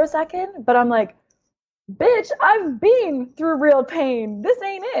feels for a second, but I'm like, bitch, I've been through real pain. This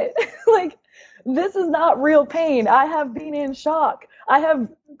ain't it. Like, this is not real pain. I have been in shock. I have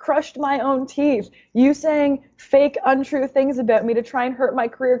crushed my own teeth. You saying fake, untrue things about me to try and hurt my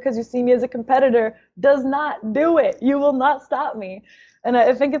career because you see me as a competitor does not do it. You will not stop me. And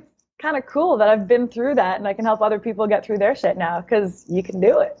I think it's kind of cool that I've been through that and I can help other people get through their shit now, because you can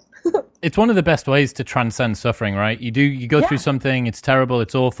do it. It's one of the best ways to transcend suffering, right? You go through something, it's terrible,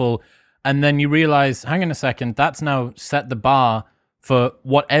 it's awful, and then you realize, hang on a second, that's now set the bar for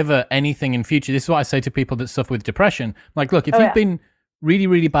whatever, anything in future. This is what I say to people that suffer with depression. Like, look, if you've been really,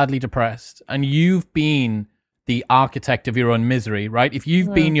 really badly depressed and you've been the architect of your own misery, right? If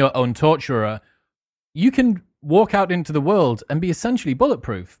you've been your own torturer, you can walk out into the world and be essentially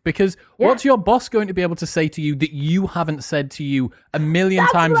bulletproof, because what's your boss going to be able to say to you that you haven't said to you a million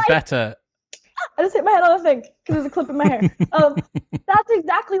times better? I just hit my head on the thing because there's a clip in my hair. That's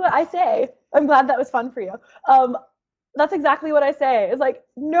exactly what I say. I'm glad that was fun for you. That's exactly what I say. It's like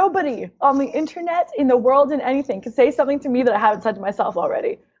nobody on the internet, in the world, in anything can say something to me that I haven't said to myself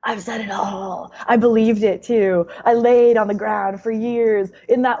already. I've said it all. I believed it too. I laid on the ground for years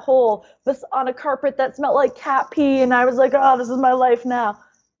in that hole, on a carpet that smelled like cat pee, and I was like, oh, this is my life now.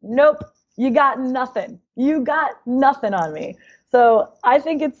 Nope, you got nothing. You got nothing on me. So I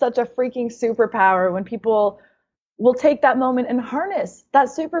think it's such a freaking superpower when people will take that moment and harness that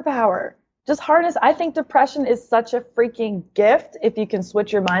superpower. Just harness. I think depression is such a freaking gift if you can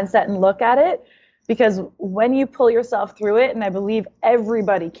switch your mindset and look at it. Because when you pull yourself through it, and I believe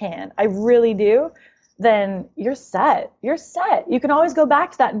everybody can, I really do, then you're set. You're set. You can always go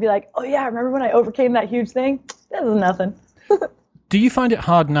back to that and be like, oh yeah, remember when I overcame that huge thing? This is nothing. Do you find it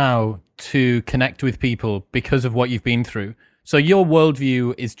hard now to connect with people because of what you've been through? So your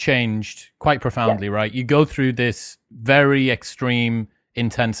worldview is changed quite profoundly, right? You go through this very extreme,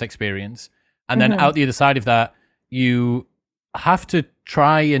 intense experience. And then out the other side of that, you have to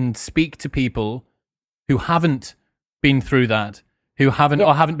try and speak to people who haven't been through that, who haven't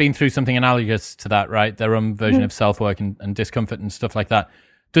or haven't been through something analogous to that, right? Their own version of self-work and discomfort and stuff like that.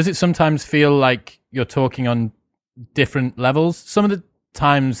 Does it sometimes feel like you're talking on different levels? Some of the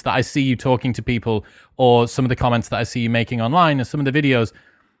times that I see you talking to people, or some of the comments that I see you making online, or some of the videos,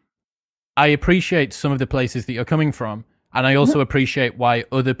 I appreciate some of the places that you're coming from. And I also appreciate why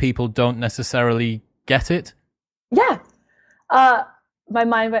other people don't necessarily get it. Yeah. My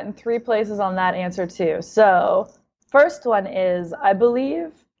mind went in three places on that answer too. So first one is, I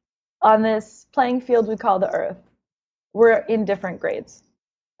believe on this playing field we call the earth, we're in different grades.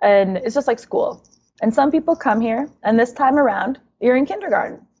 And it's just like school. And some people come here, and this time around, you're in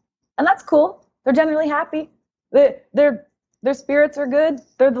kindergarten. And that's cool. They're generally happy. Their spirits are good.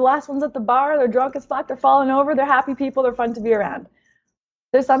 They're the last ones at the bar. They're drunk as fuck. They're falling over. They're happy people. They're fun to be around.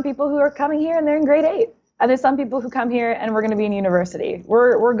 There's some people who are coming here and they're in grade 8. And there's some people who come here and we're going to be in university.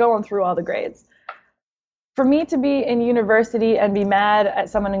 We're going through all the grades. For me to be in university and be mad at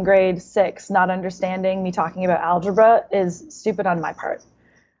someone in grade 6 not understanding me talking about algebra is stupid on my part.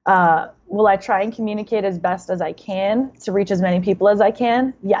 Will I try and communicate as best as I can to reach as many people as I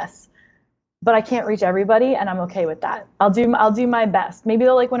can? Yes. But I can't reach everybody, and I'm okay with that. I'll do my best. Maybe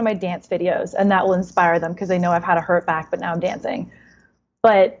they'll like one of my dance videos, and that will inspire them because they know I've had a hurt back, but now I'm dancing.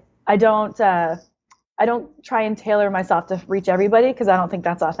 But I don't try and tailor myself to reach everybody because I don't think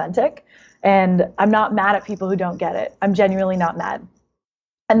that's authentic. And I'm not mad at people who don't get it. I'm genuinely not mad.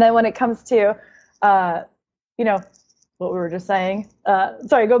 And then when it comes to, what we were just saying.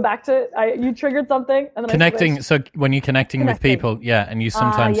 Sorry, go back to you triggered something. And then connecting. So when you're connecting with people, and you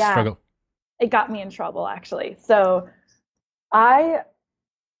sometimes struggle. It got me in trouble, actually. So I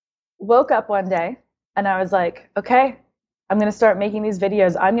woke up one day and I was like, okay, I'm going to start making these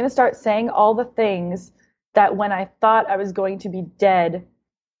videos. I'm going to start saying all the things that when I thought I was going to be dead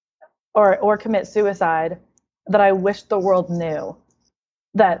or commit suicide, that I wished the world knew.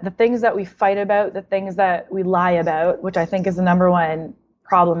 That the things that we fight about, the things that we lie about, which I think is the number one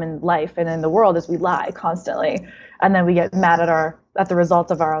problem in life and in the world, is we lie constantly. And then we get mad at the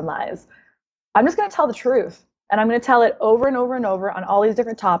results of our own lives. I'm just going to tell the truth. And I'm going to tell it over and over and over on all these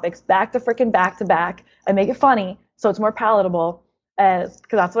different topics, back to back, and make it funny so it's more palatable, because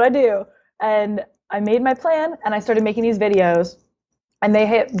that's what I do. And I made my plan, and I started making these videos, and they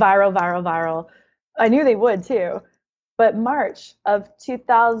hit viral. I knew they would too. But March of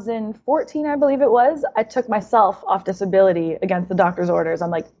 2014, I believe it was, I took myself off disability against the doctor's orders. I'm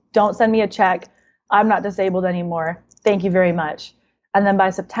like, don't send me a check. I'm not disabled anymore. Thank you very much. And then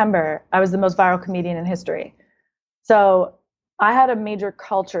by September, I was the most viral comedian in history. So I had a major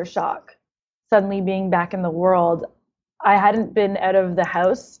culture shock suddenly being back in the world. I hadn't been out of the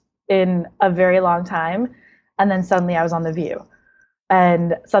house in a very long time. And then suddenly I was on The View.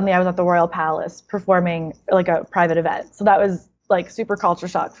 And suddenly I was at the Royal Palace performing like a private event. So that was like super culture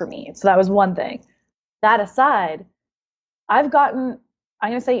shock for me. So that was one thing. That aside, I've gotten, I'm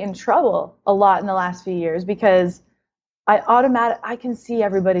going to say, in trouble a lot in the last few years because I can see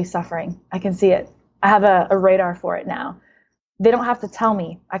everybody suffering. I can see it. I have a radar for it now. They don't have to tell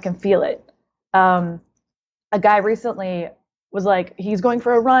me. I can feel it. A guy recently was like, he's going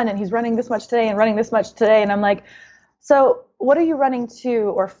for a run and he's running this much today and running this much today. And I'm like, so what are you running to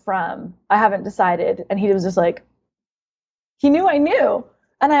or from? I haven't decided. And he was just like, he knew I knew.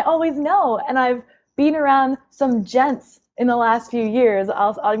 And I always know. And I've been around some gents in the last few years.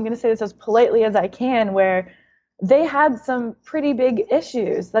 I'm going to say this as politely as I can, where they had some pretty big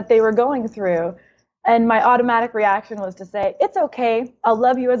issues that they were going through. And my automatic reaction was to say, it's okay. I'll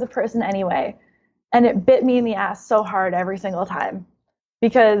love you as a person anyway. And it bit me in the ass so hard every single time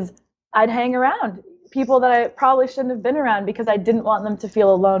because I'd hang around people that I probably shouldn't have been around because I didn't want them to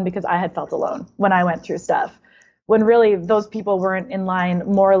feel alone because I had felt alone when I went through stuff. When really those people weren't in line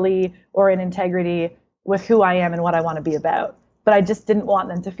morally or in integrity with who I am and what I want to be about. But I just didn't want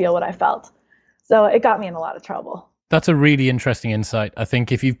them to feel what I felt. So it got me in a lot of trouble. That's a really interesting insight. I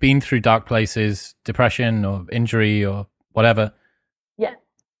think if you've been through dark places, depression or injury or whatever, yeah,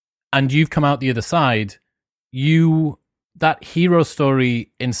 and you've come out the other side, that hero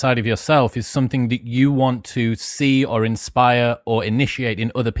story inside of yourself is something that you want to see or inspire or initiate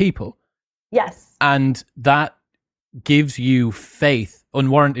in other people. Yes. And that gives you faith,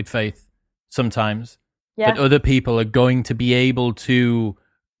 unwarranted faith sometimes, that other people are going to be able to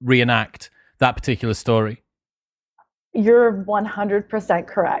reenact that particular story. You're 100%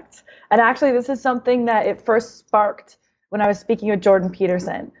 correct. And actually, this is something that it first sparked when I was speaking with Jordan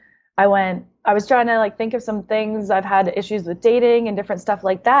Peterson. I was trying to think of some things. I've had issues with dating and different stuff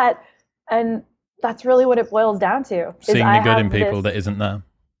like that. And that's really what it boils down to. Seeing the good in people that isn't there.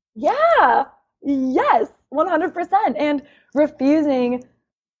 Yeah. Yes. 100%. And refusing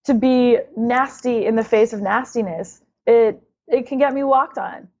to be nasty in the face of nastiness. It can get me walked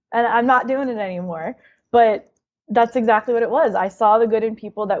on. And I'm not doing it anymore. But that's exactly what it was. I saw the good in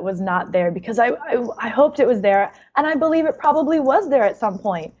people that was not there because I hoped it was there. And I believe it probably was there at some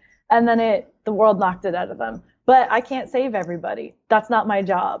point. And then the world knocked it out of them. But I can't save everybody. That's not my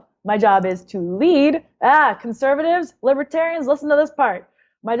job. My job is to lead. Conservatives, libertarians, listen to this part.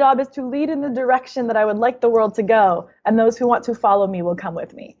 My job is to lead in the direction that I would like the world to go. And those who want to follow me will come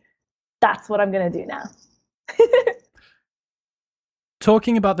with me. That's what I'm going to do now.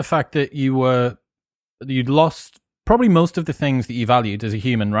 Talking about the fact that you'd lost probably most of the things that you valued as a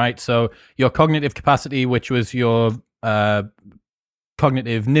human, right? So your cognitive capacity, which was your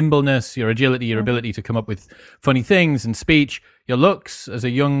cognitive nimbleness, your agility, your ability to come up with funny things and speech, your looks as a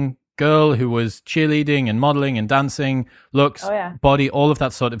young girl who was cheerleading and modeling and dancing, looks, body, all of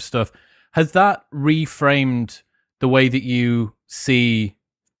that sort of stuff. Has that reframed the way that you see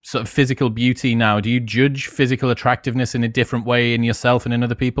sort of physical beauty now? Do you judge physical attractiveness in a different way in yourself and in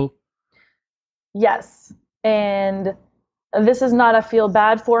other people? Yes. And this is not a feel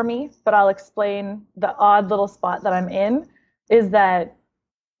bad for me, but I'll explain the odd little spot that I'm in, is that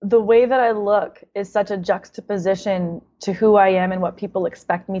the way that I look is such a juxtaposition to who I am and what people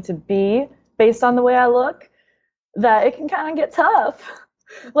expect me to be based on the way I look, that it can kind of get tough.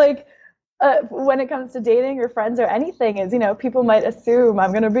 When it comes to dating or friends or anything, is, people might assume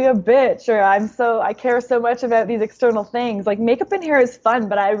I'm going to be a bitch, or I care so much about these external things. Makeup and hair is fun,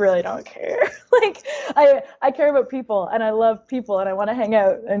 but I really don't care. I care about people, and I love people, and I want to hang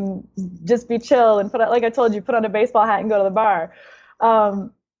out and just be chill and put on a baseball hat and go to the bar.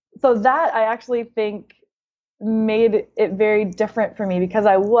 So that I actually think made it very different for me because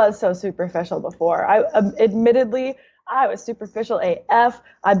I was so superficial before. Admittedly, I was superficial AF.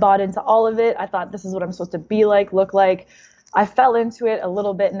 I bought into all of it. I thought this is what I'm supposed to be like, look like. I fell into it a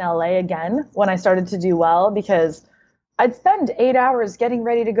little bit in LA again when I started to do well, because I'd spend 8 hours getting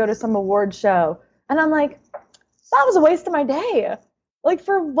ready to go to some award show. And I'm like, that was a waste of my day.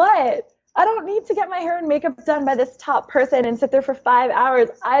 For what? I don't need to get my hair and makeup done by this top person and sit there for 5 hours.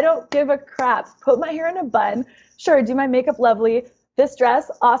 I don't give a crap. Put my hair in a bun. Sure, do my makeup lovely. This dress,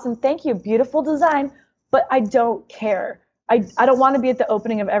 awesome. Thank you. Beautiful design. But I don't care. I don't want to be at the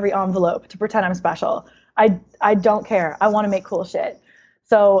opening of every envelope to pretend I'm special. I don't care. I want to make cool shit.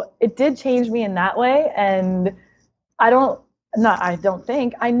 So it did change me in that way. And I know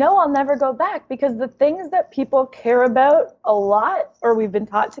I'll never go back, because the things that people care about a lot, or we've been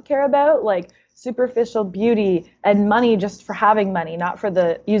taught to care about, like superficial beauty and money just for having money, not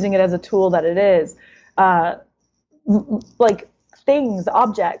for using it as a tool that it is, things,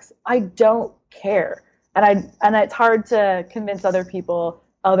 objects, I don't care. And it's hard to convince other people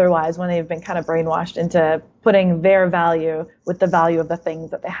otherwise when they've been kind of brainwashed into putting their value with the value of the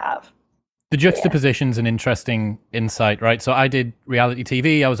things that they have. The juxtaposition's an interesting insight, right? So I did reality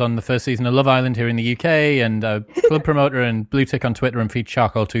TV. I was on the first season of Love Island here in the UK, and a club promoter and blue tick on Twitter and feed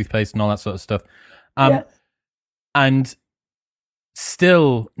charcoal toothpaste and all that sort of stuff. And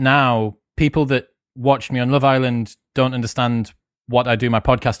still now, people that watched me on Love Island don't understand what I do my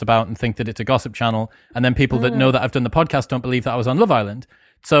podcast about and think that it's a gossip channel. And then people that know that I've done the podcast don't believe that I was on Love Island.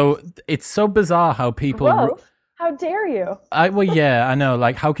 So it's so bizarre how people... Whoa, how dare you? I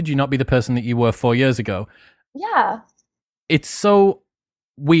know. How could you not be the person that you were 4 years ago? Yeah. It's so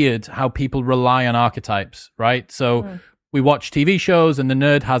weird how people rely on archetypes, right? So we watch TV shows and the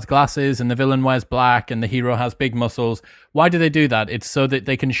nerd has glasses and the villain wears black and the hero has big muscles. Why do they do that? It's so that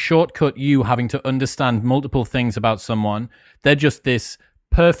they can shortcut you having to understand multiple things about someone. They're just this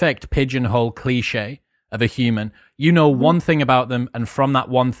perfect pigeonhole cliche of a human. You know one thing about them, and from that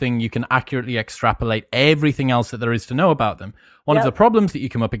one thing, you can accurately extrapolate everything else that there is to know about them. One of the problems that you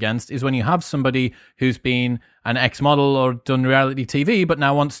come up against is when you have somebody who's been an ex-model or done reality TV, but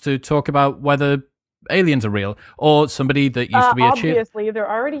now wants to talk about whether aliens are real, or somebody that used to be a cheer. Obviously, they're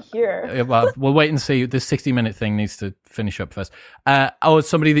already here. Well, we'll wait and see. This 60-minute thing needs to finish up first. Or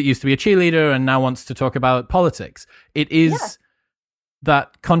somebody that used to be a cheerleader and now wants to talk about politics. It is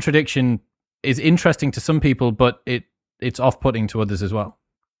that contradiction is interesting to some people, but it's off-putting to others as well.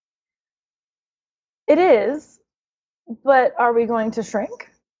 It is, but are we going to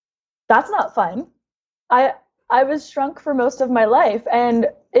shrink? That's not fun. I was shrunk for most of my life, and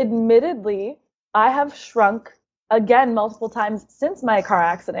admittedly, I have shrunk again multiple times since my car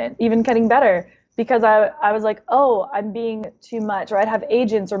accident, even getting better, because I was like, oh, I'm being too much. Or I'd have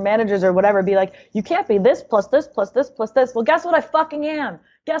agents or managers or whatever be like, you can't be this plus this plus this plus this. Well, guess what? I fucking am.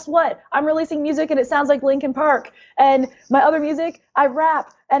 Guess what? I'm releasing music and it sounds like Linkin Park. And my other music, I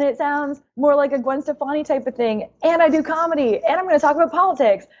rap and it sounds more like a Gwen Stefani type of thing. And I do comedy and I'm going to talk about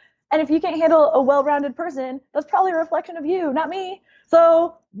politics. And if you can't handle a well-rounded person, that's probably a reflection of you, not me.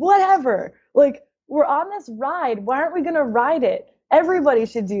 So whatever. Like, we're on this ride. Why aren't we going to ride it? Everybody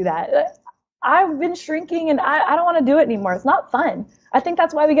should do that. I've been shrinking and I don't want to do it anymore. It's not fun. I think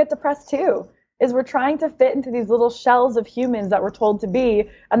that's why we get depressed too, is we're trying to fit into these little shells of humans that we're told to be.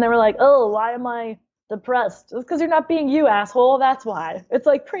 And then we're like, oh, why am I depressed? It's because you're not being you, asshole. That's why. It's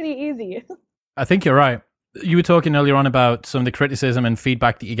like pretty easy. I think you're right. You were talking earlier on about some of the criticism and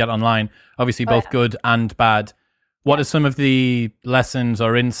feedback that you get online, obviously both good and bad. What are some of the lessons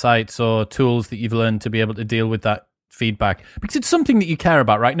or insights or tools that you've learned to be able to deal with that feedback? Because it's something that you care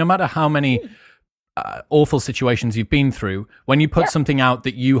about, right? No matter how many awful situations you've been through, when you put something out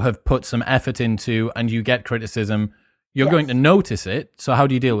that you have put some effort into and you get criticism, you're going to notice it. So how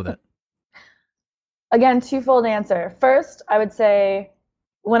do you deal with it? Again, twofold answer. First, I would say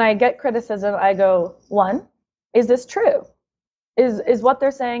when I get criticism, I go, one, is this true? Is what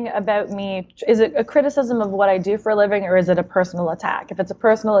they're saying about me, is it a criticism of what I do for a living, or is it a personal attack? If it's a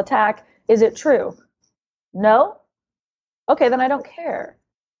personal attack, is it true? No? Okay, then I don't care.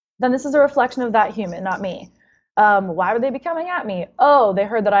 Then this is a reflection of that human, not me. Why would they be coming at me? Oh, they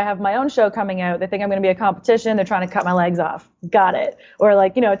heard that I have my own show coming out. They think I'm going to be a competition. They're trying to cut my legs off. Got it. Or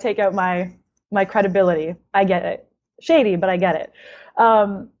like, take out my credibility. I get it. Shady, but I get it.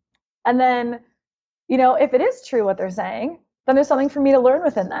 And then, if it is true what they're saying, then there's something for me to learn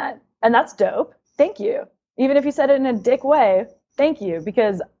within that. And that's dope. Thank you. Even if you said it in a dick way, thank you.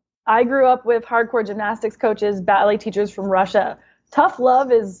 Because I grew up with hardcore gymnastics coaches, ballet teachers from Russia. Tough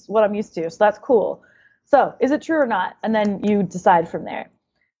love is what I'm used to. So that's cool. So is it true or not? And then you decide from there.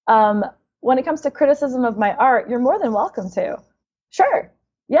 When it comes to criticism of my art, you're more than welcome to. Sure.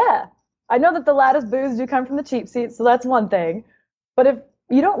 Yeah. I know that the loudest boos do come from the cheap seats. So that's one thing. But if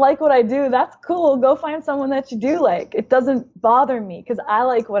you don't like what I do, that's cool. Go find someone that you do like. It doesn't bother me because I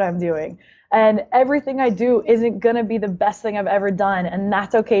like what I'm doing. And everything I do isn't going to be the best thing I've ever done. And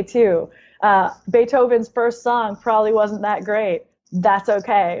that's okay too. Beethoven's first song probably wasn't that great. That's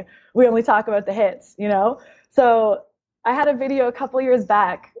okay. We only talk about the hits, So I had a video a couple years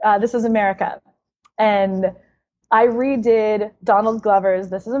back, This Is America. And I redid Donald Glover's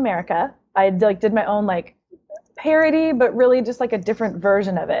This Is America. I did my own parody, but really just a different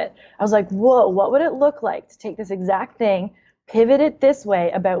version of it. I was like, whoa, what would it look like to take this exact thing, pivot it this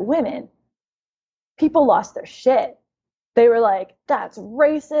way about women? People lost their shit. They were like, that's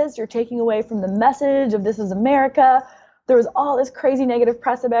racist. You're taking away from the message of This Is America. There was all this crazy negative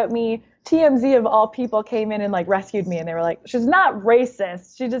press about me. TMZ of all people came in and rescued me. And they were like, she's not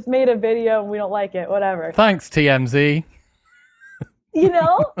racist. She just made a video and we don't like it, whatever. Thanks, TMZ.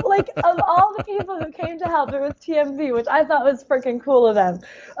 Of all the people who came to help, it was TMZ, which I thought was freaking cool of them.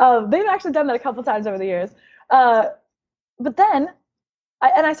 They've actually done that a couple times over the years. But then,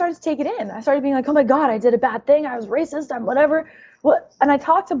 I started to take it in. I started being like, oh my God, I did a bad thing. I was racist. I'm whatever. And I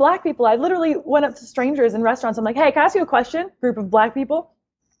talked to Black people. I literally went up to strangers in restaurants. I'm like, hey, can I ask you a question? Group of Black people.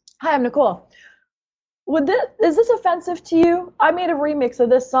 Hi, I'm Nicole. Is this offensive to you? I made a remix of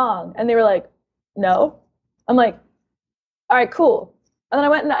this song. And they were like, no. I'm like, all right, cool. And then I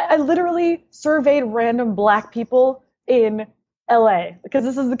went and I literally surveyed random Black people in LA because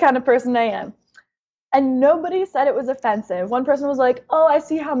this is the kind of person I am. And nobody said it was offensive. One person was like, oh, I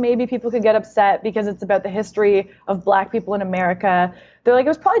see how maybe people could get upset because it's about the history of Black people in America. They're like, it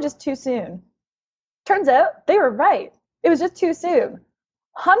was probably just too soon. Turns out they were right. It was just too soon.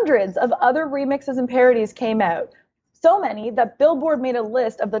 Hundreds of other remixes and parodies came out. So many that Billboard made a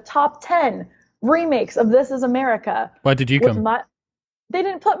list of the top 10 remakes of This Is America. Why did you come? They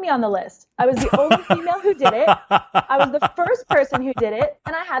didn't put me on the list. I was the only female who did it. I was the first person who did it,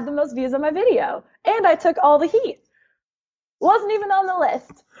 and I had the most views on my video. And I took all the heat. Wasn't even on the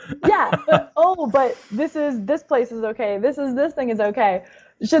list. Yeah, but this place is okay. This thing is okay.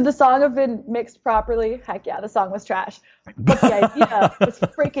 Should the song have been mixed properly? Heck yeah, the song was trash. But the idea was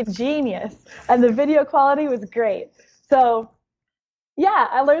freaking genius, and the video quality was great. So yeah,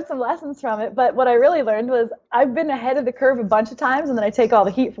 I learned some lessons from it, but what I really learned was I've been ahead of the curve a bunch of times, and then I take all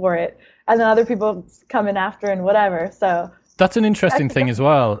the heat for it, and then other people come in after and whatever. So that's an interesting thing as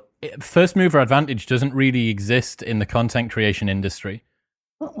well. First mover advantage doesn't really exist in the content creation industry.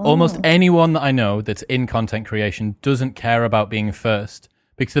 Almost anyone that I know that's in content creation doesn't care about being first,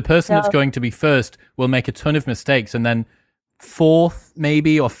 because the person that's going to be first will make a ton of mistakes, and then fourth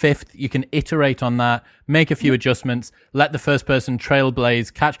maybe or fifth you can iterate on that, make a few adjustments, let the first person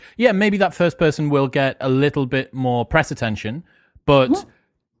trailblaze, catch. Yeah, maybe that first person will get a little bit more press attention, but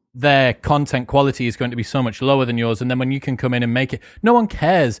their content quality is going to be so much lower than yours. And then when you can come in and make it, no one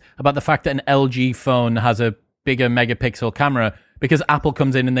cares about the fact that an LG phone has a bigger megapixel camera, because Apple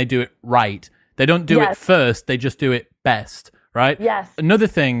comes in and they do it right. They don't do it first, they just do it best, right? Yes. Another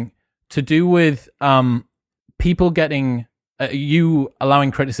thing to do with people getting you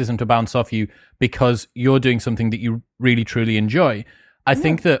allowing criticism to bounce off you because you're doing something that you really truly enjoy. I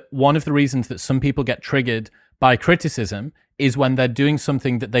think that one of the reasons that some people get triggered by criticism is when they're doing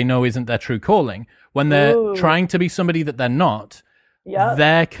something that they know isn't their true calling. When they're trying to be somebody that they're not,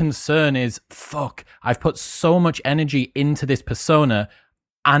 their concern is, fuck, I've put so much energy into this persona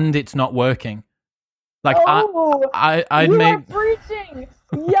and it's not working. Like, I are preaching.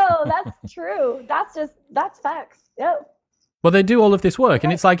 Yo, that's true. That's facts. Yep. Well, they do all of this work,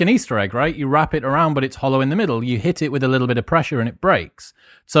 and it's like an Easter egg, right? You wrap it around, but it's hollow in the middle. You hit it with a little bit of pressure, and it breaks.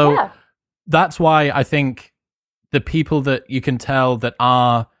 So that's why I think the people that you can tell that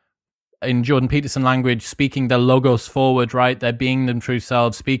are, in Jordan Peterson language, speaking their logos forward, right? They're being them true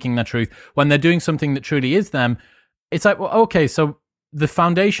selves, speaking their truth. When they're doing something that truly is them, it's like, well, okay, so the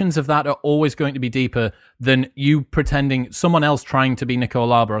foundations of that are always going to be deeper than you pretending someone else trying to be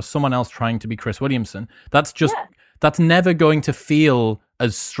Nicole Arbour or someone else trying to be Chris Williamson. That's just... That's never going to feel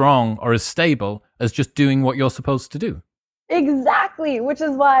as strong or as stable as just doing what you're supposed to do. Exactly, which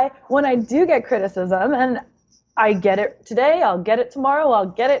is why when I do get criticism, and I get it today, I'll get it tomorrow, I'll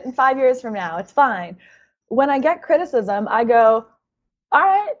get it in 5 years from now, it's fine. When I get criticism, I go, all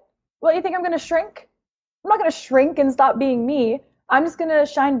right, well, you think I'm going to shrink? I'm not going to shrink and stop being me. I'm just going to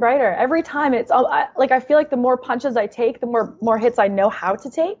shine brighter. Every time I feel like the more punches I take, the more hits I know how to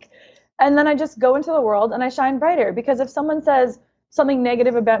take. And then I just go into the world and I shine brighter, because if someone says something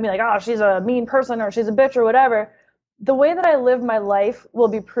negative about me, like, oh, she's a mean person or she's a bitch or whatever, the way that I live my life will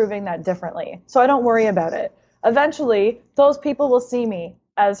be proving that differently. So I don't worry about it. Eventually, those people will see me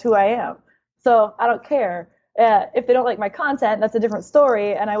as who I am. So I don't care. If they don't like my content, that's a different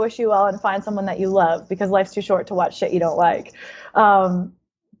story. And I wish you well and find someone that you love, because life's too short to watch shit you don't like. But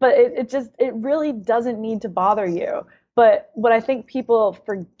it really doesn't need to bother you. But what I think people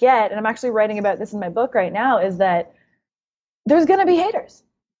forget, and I'm actually writing about this in my book right now, is that there's going to be haters.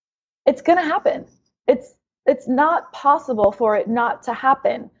 It's going to happen. It's not possible for it not to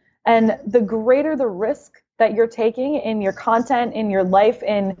happen. And the greater the risk that you're taking in your content, in your life,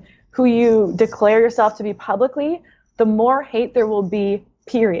 in who you declare yourself to be publicly, the more hate there will be,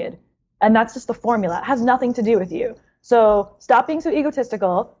 period. And that's just the formula. It has nothing to do with you. So stop being so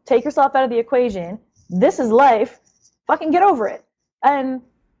egotistical. Take yourself out of the equation. This is life. Fucking get over it. And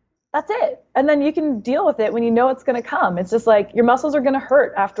that's it. And then you can deal with it when you know it's going to come. It's just like your muscles are going to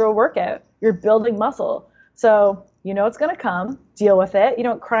hurt after a workout. You're building muscle. So you know it's going to come. Deal with it. You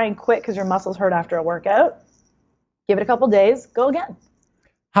don't cry and quit because your muscles hurt after a workout. Give it a couple days. Go again.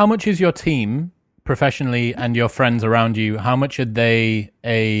 How much is your team professionally and your friends around you, how much are they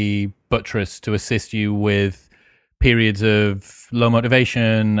a buttress to assist you with periods of low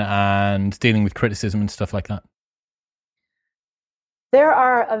motivation and dealing with criticism and stuff like that? There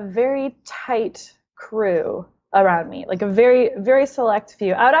are a very tight crew around me, like a very, very select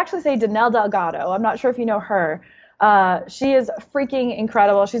few. I would actually say Danelle Delgado. I'm not sure if you know her. She is freaking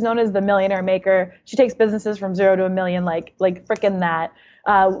incredible. She's known as the millionaire maker. She takes businesses from 0 to 1 million, like freaking that.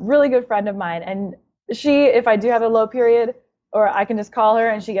 Really good friend of mine. And she, if I do have a low period, or I can just call her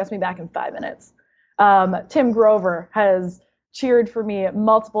and she gets me back in 5 minutes. Tim Grover has cheered for me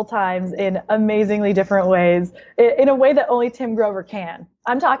multiple times in amazingly different ways, in a way that only Tim Grover can.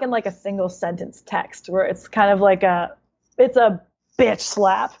 I'm talking like a single sentence text where it's kind of like it's a bitch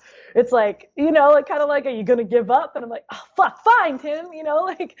slap. It's like, like kind of like, are you gonna give up? And I'm like, oh fuck, fine, Tim.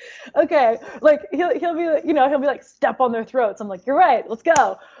 Like, okay, like he'll be like, he'll be like, step on their throats. I'm like, you're right, let's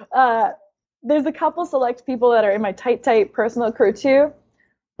go. There's a couple select people that are in my tight personal crew too,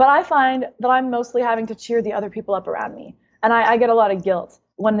 but I find that I'm mostly having to cheer the other people up around me, and I get a lot of guilt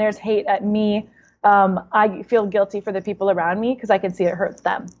when there's hate at me. I feel guilty for the people around me because I can see it hurts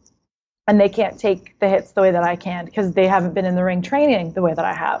them. And they can't take the hits the way that I can because they haven't been in the ring training the way that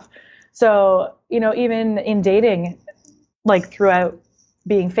I have. So, even in dating, like throughout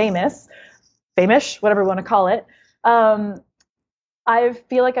being famous, whatever you want to call it, I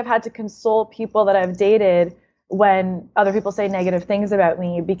feel like I've had to console people that I've dated when other people say negative things about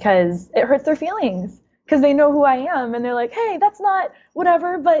me because it hurts their feelings. Because they know who I am and they're like, hey, that's not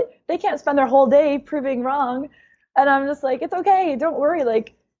whatever, but they can't spend their whole day proving wrong. And I'm just like, it's okay, don't worry,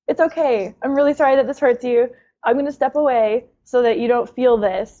 like, it's okay. I'm really sorry that this hurts you. I'm going to step away so that you don't feel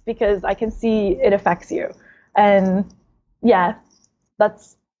this because I can see it affects you. And yeah,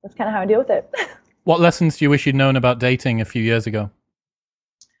 that's kind of how I deal with it. What lessons do you wish you'd known about dating a few years ago?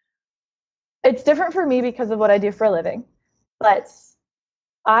 It's different for me because of what I do for a living. But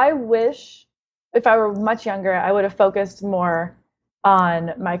I wish if I were much younger, I would have focused more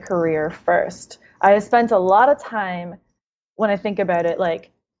on my career first. I spent a lot of time, when I think about it,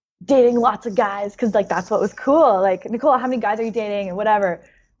 like dating lots of guys because like that's what was cool. Like, Nicole, how many guys are you dating and whatever?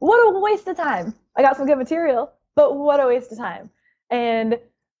 What a waste of time. I got some good material, but what a waste of time. And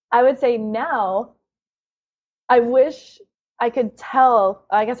I would say now, I wish I could tell,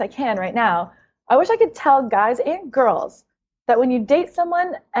 I guess I can right now, I wish I could tell guys and girls that when you date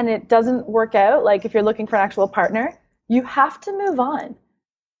someone and it doesn't work out, like if you're looking for an actual partner, you have to move on.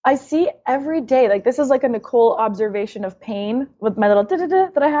 I see every day, like this is like a Nicole observation of pain with my little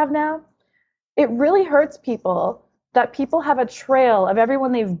da-da-da that I have now. It really hurts people that people have a trail of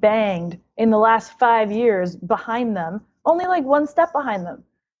everyone they've banged in the last 5 years behind them, only like one step behind them.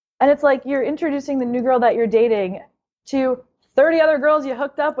 And it's like you're introducing the new girl that you're dating to 30 other girls you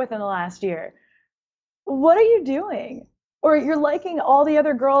hooked up with in the last year. What are you doing? Or you're liking all the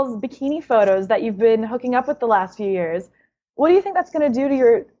other girls' bikini photos that you've been hooking up with the last few years. What do you think that's going to do to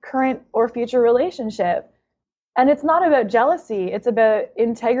your current or future relationship? And it's not about jealousy. It's about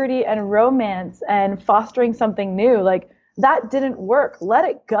integrity and romance and fostering something new. Like, that didn't work. Let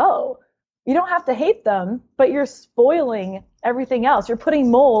it go. You don't have to hate them, but you're spoiling everything else. You're putting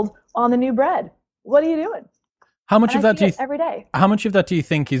mold on the new bread. What are you doing? How much of that do you every day? How much of that do you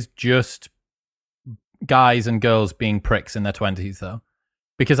think is just guys and girls being pricks in their 20s, though?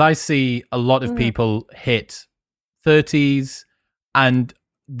 Because I see a lot of people hit 30s and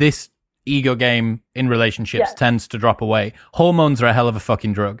this ego game in relationships tends to drop away. Hormones are a hell of a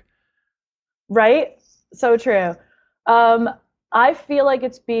fucking drug. Right? So true. I feel like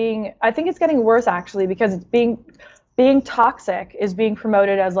I think it's getting worse actually because it's being toxic is being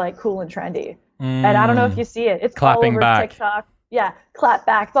promoted as like cool and trendy. And I don't know if you see it. It's clapping all over back. TikTok. Yeah, clap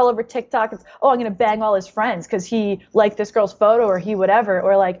back. It's all over TikTok. It's, I'm going to bang all his friends because he liked this girl's photo or he whatever.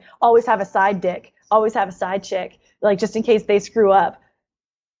 Or like always have a side dick, always have a side chick, like just in case they screw up.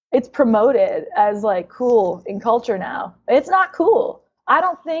 It's promoted as like cool in culture now. It's not cool. I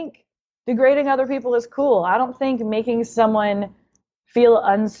don't think degrading other people is cool. I don't think making someone feel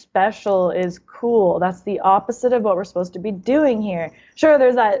unspecial is cool. That's the opposite of what we're supposed to be doing here. Sure,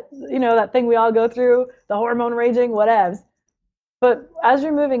 there's that, that thing we all go through, the hormone raging, whatevs. But as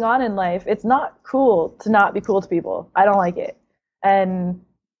you're moving on in life, it's not cool to not be cool to people. I don't like it. And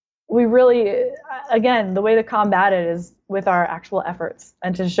we really, again, the way to combat it is with our actual efforts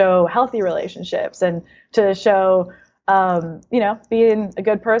and to show healthy relationships and to show, being a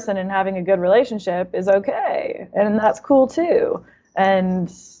good person and having a good relationship is okay. And that's cool too. And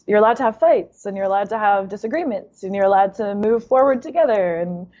you're allowed to have fights and you're allowed to have disagreements and you're allowed to move forward together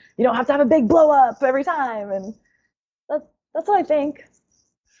and you don't have to have a big blow up every time. And that's what I think.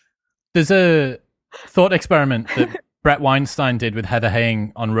 There's a thought experiment that Brett Weinstein did with Heather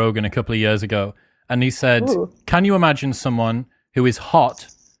Haying on Rogan a couple of years ago. And he said, Can you imagine someone who is hot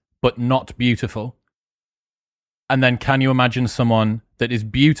but not beautiful? And then can you imagine someone that is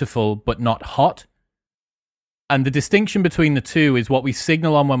beautiful but not hot? And the distinction between the two is what we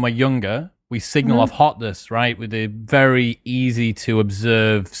signal on when we're younger. We signal off hotness, right? With the very easy to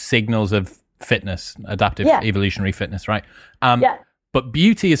observe signals of fitness, adaptive evolutionary fitness, right? But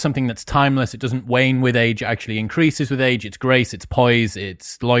beauty is something that's timeless. It doesn't wane with age. It actually increases with age. It's grace, it's poise,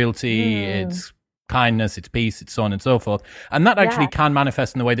 it's loyalty, it's kindness, it's peace, it's so on and so forth. And that actually can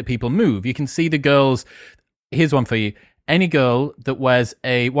manifest in the way that people move. You can see the girls. Here's one for you. any girl that wears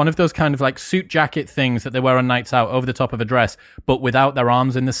one of those kind of like suit jacket things that they wear on nights out over the top of a dress, but without their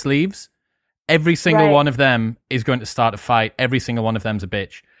arms in the sleeves, every single one of them is going to start a fight. Every single one of them's a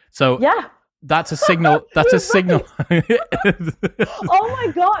bitch. So yeah. That's a signal. That's a signal. Oh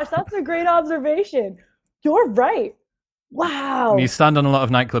my gosh, that's a great observation. You're right. Wow. When you stand on a lot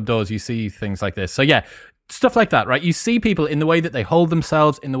of nightclub doors, you see things like this. So yeah, stuff like that, right? You see people in the way that they hold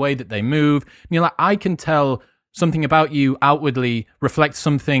themselves, in the way that they move. And you're like, I can tell something about you outwardly reflects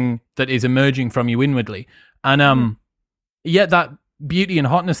something that is emerging from you inwardly. And yet that beauty and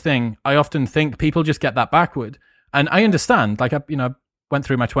hotness thing, I often think people just get that backward. And I understand, like, I went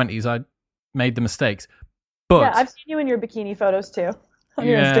through my 20s. I made the mistakes, but yeah, I've seen you in your bikini photos too on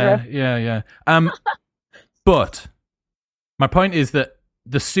your Instagram. Yeah. But my point is that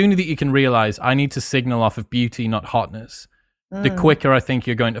the sooner that you can realize I need to signal off of beauty, not hotness, the quicker I think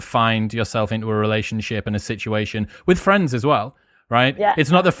you're going to find yourself into a relationship and a situation with friends as well, right? Yeah.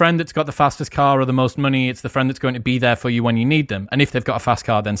 It's not the friend that's got the fastest car or the most money. It's the friend that's going to be there for you when you need them. And if they've got a fast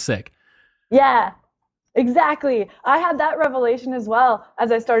car, then sick. Yeah. Exactly. I had that revelation as well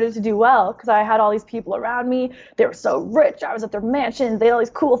as I started to do well, because I had all these people around me. They were so rich. I was at their mansions. They had all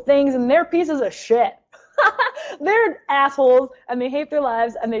these cool things, and they're pieces of shit. They're assholes, and they hate their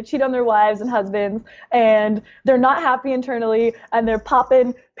lives, and they cheat on their wives and husbands, and they're not happy internally, and they're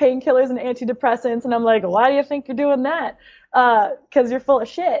popping painkillers and antidepressants. And I'm like, why do you think you're doing that? Because you're full of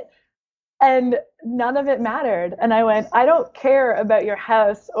shit. And none of it mattered. And I went, I don't care about your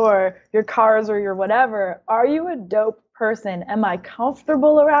house or your cars or your whatever. Are you a dope person? Am I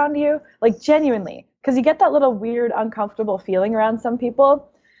comfortable around you? Like, genuinely. Because you get that little weird, uncomfortable feeling around some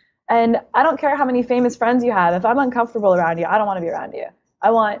people. And I don't care how many famous friends you have. If I'm uncomfortable around you, I don't want to be around you. I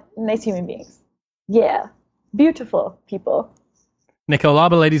want nice human beings. Yeah. Beautiful people. Nicole,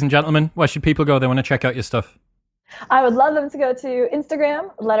 Arbour, ladies and gentlemen, where should people go? They want to check out your stuff. I would love them to go to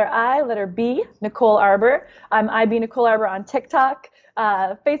Instagram, letter I, letter B, Nicole Arbour. I'm IB Nicole Arbour on TikTok,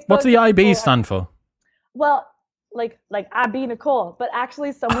 Facebook. What's the IB stand for? Well, like IB Nicole, but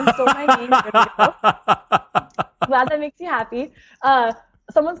actually someone stole my name years ago. Glad that makes you happy.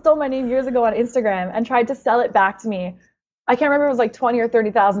 Someone stole my name years ago on Instagram and tried to sell it back to me. I can't remember, it was like $20,000 or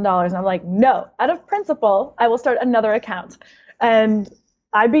 $30,000. And I'm like, no, out of principle, I will start another account. And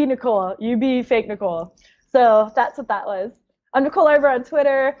IB Nicole, you be fake Nicole. So that's what that was. I'm Nicole Arbour on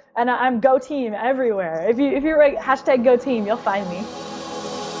Twitter, and I'm Go Team everywhere. If you write hashtag Go Team, you'll find me.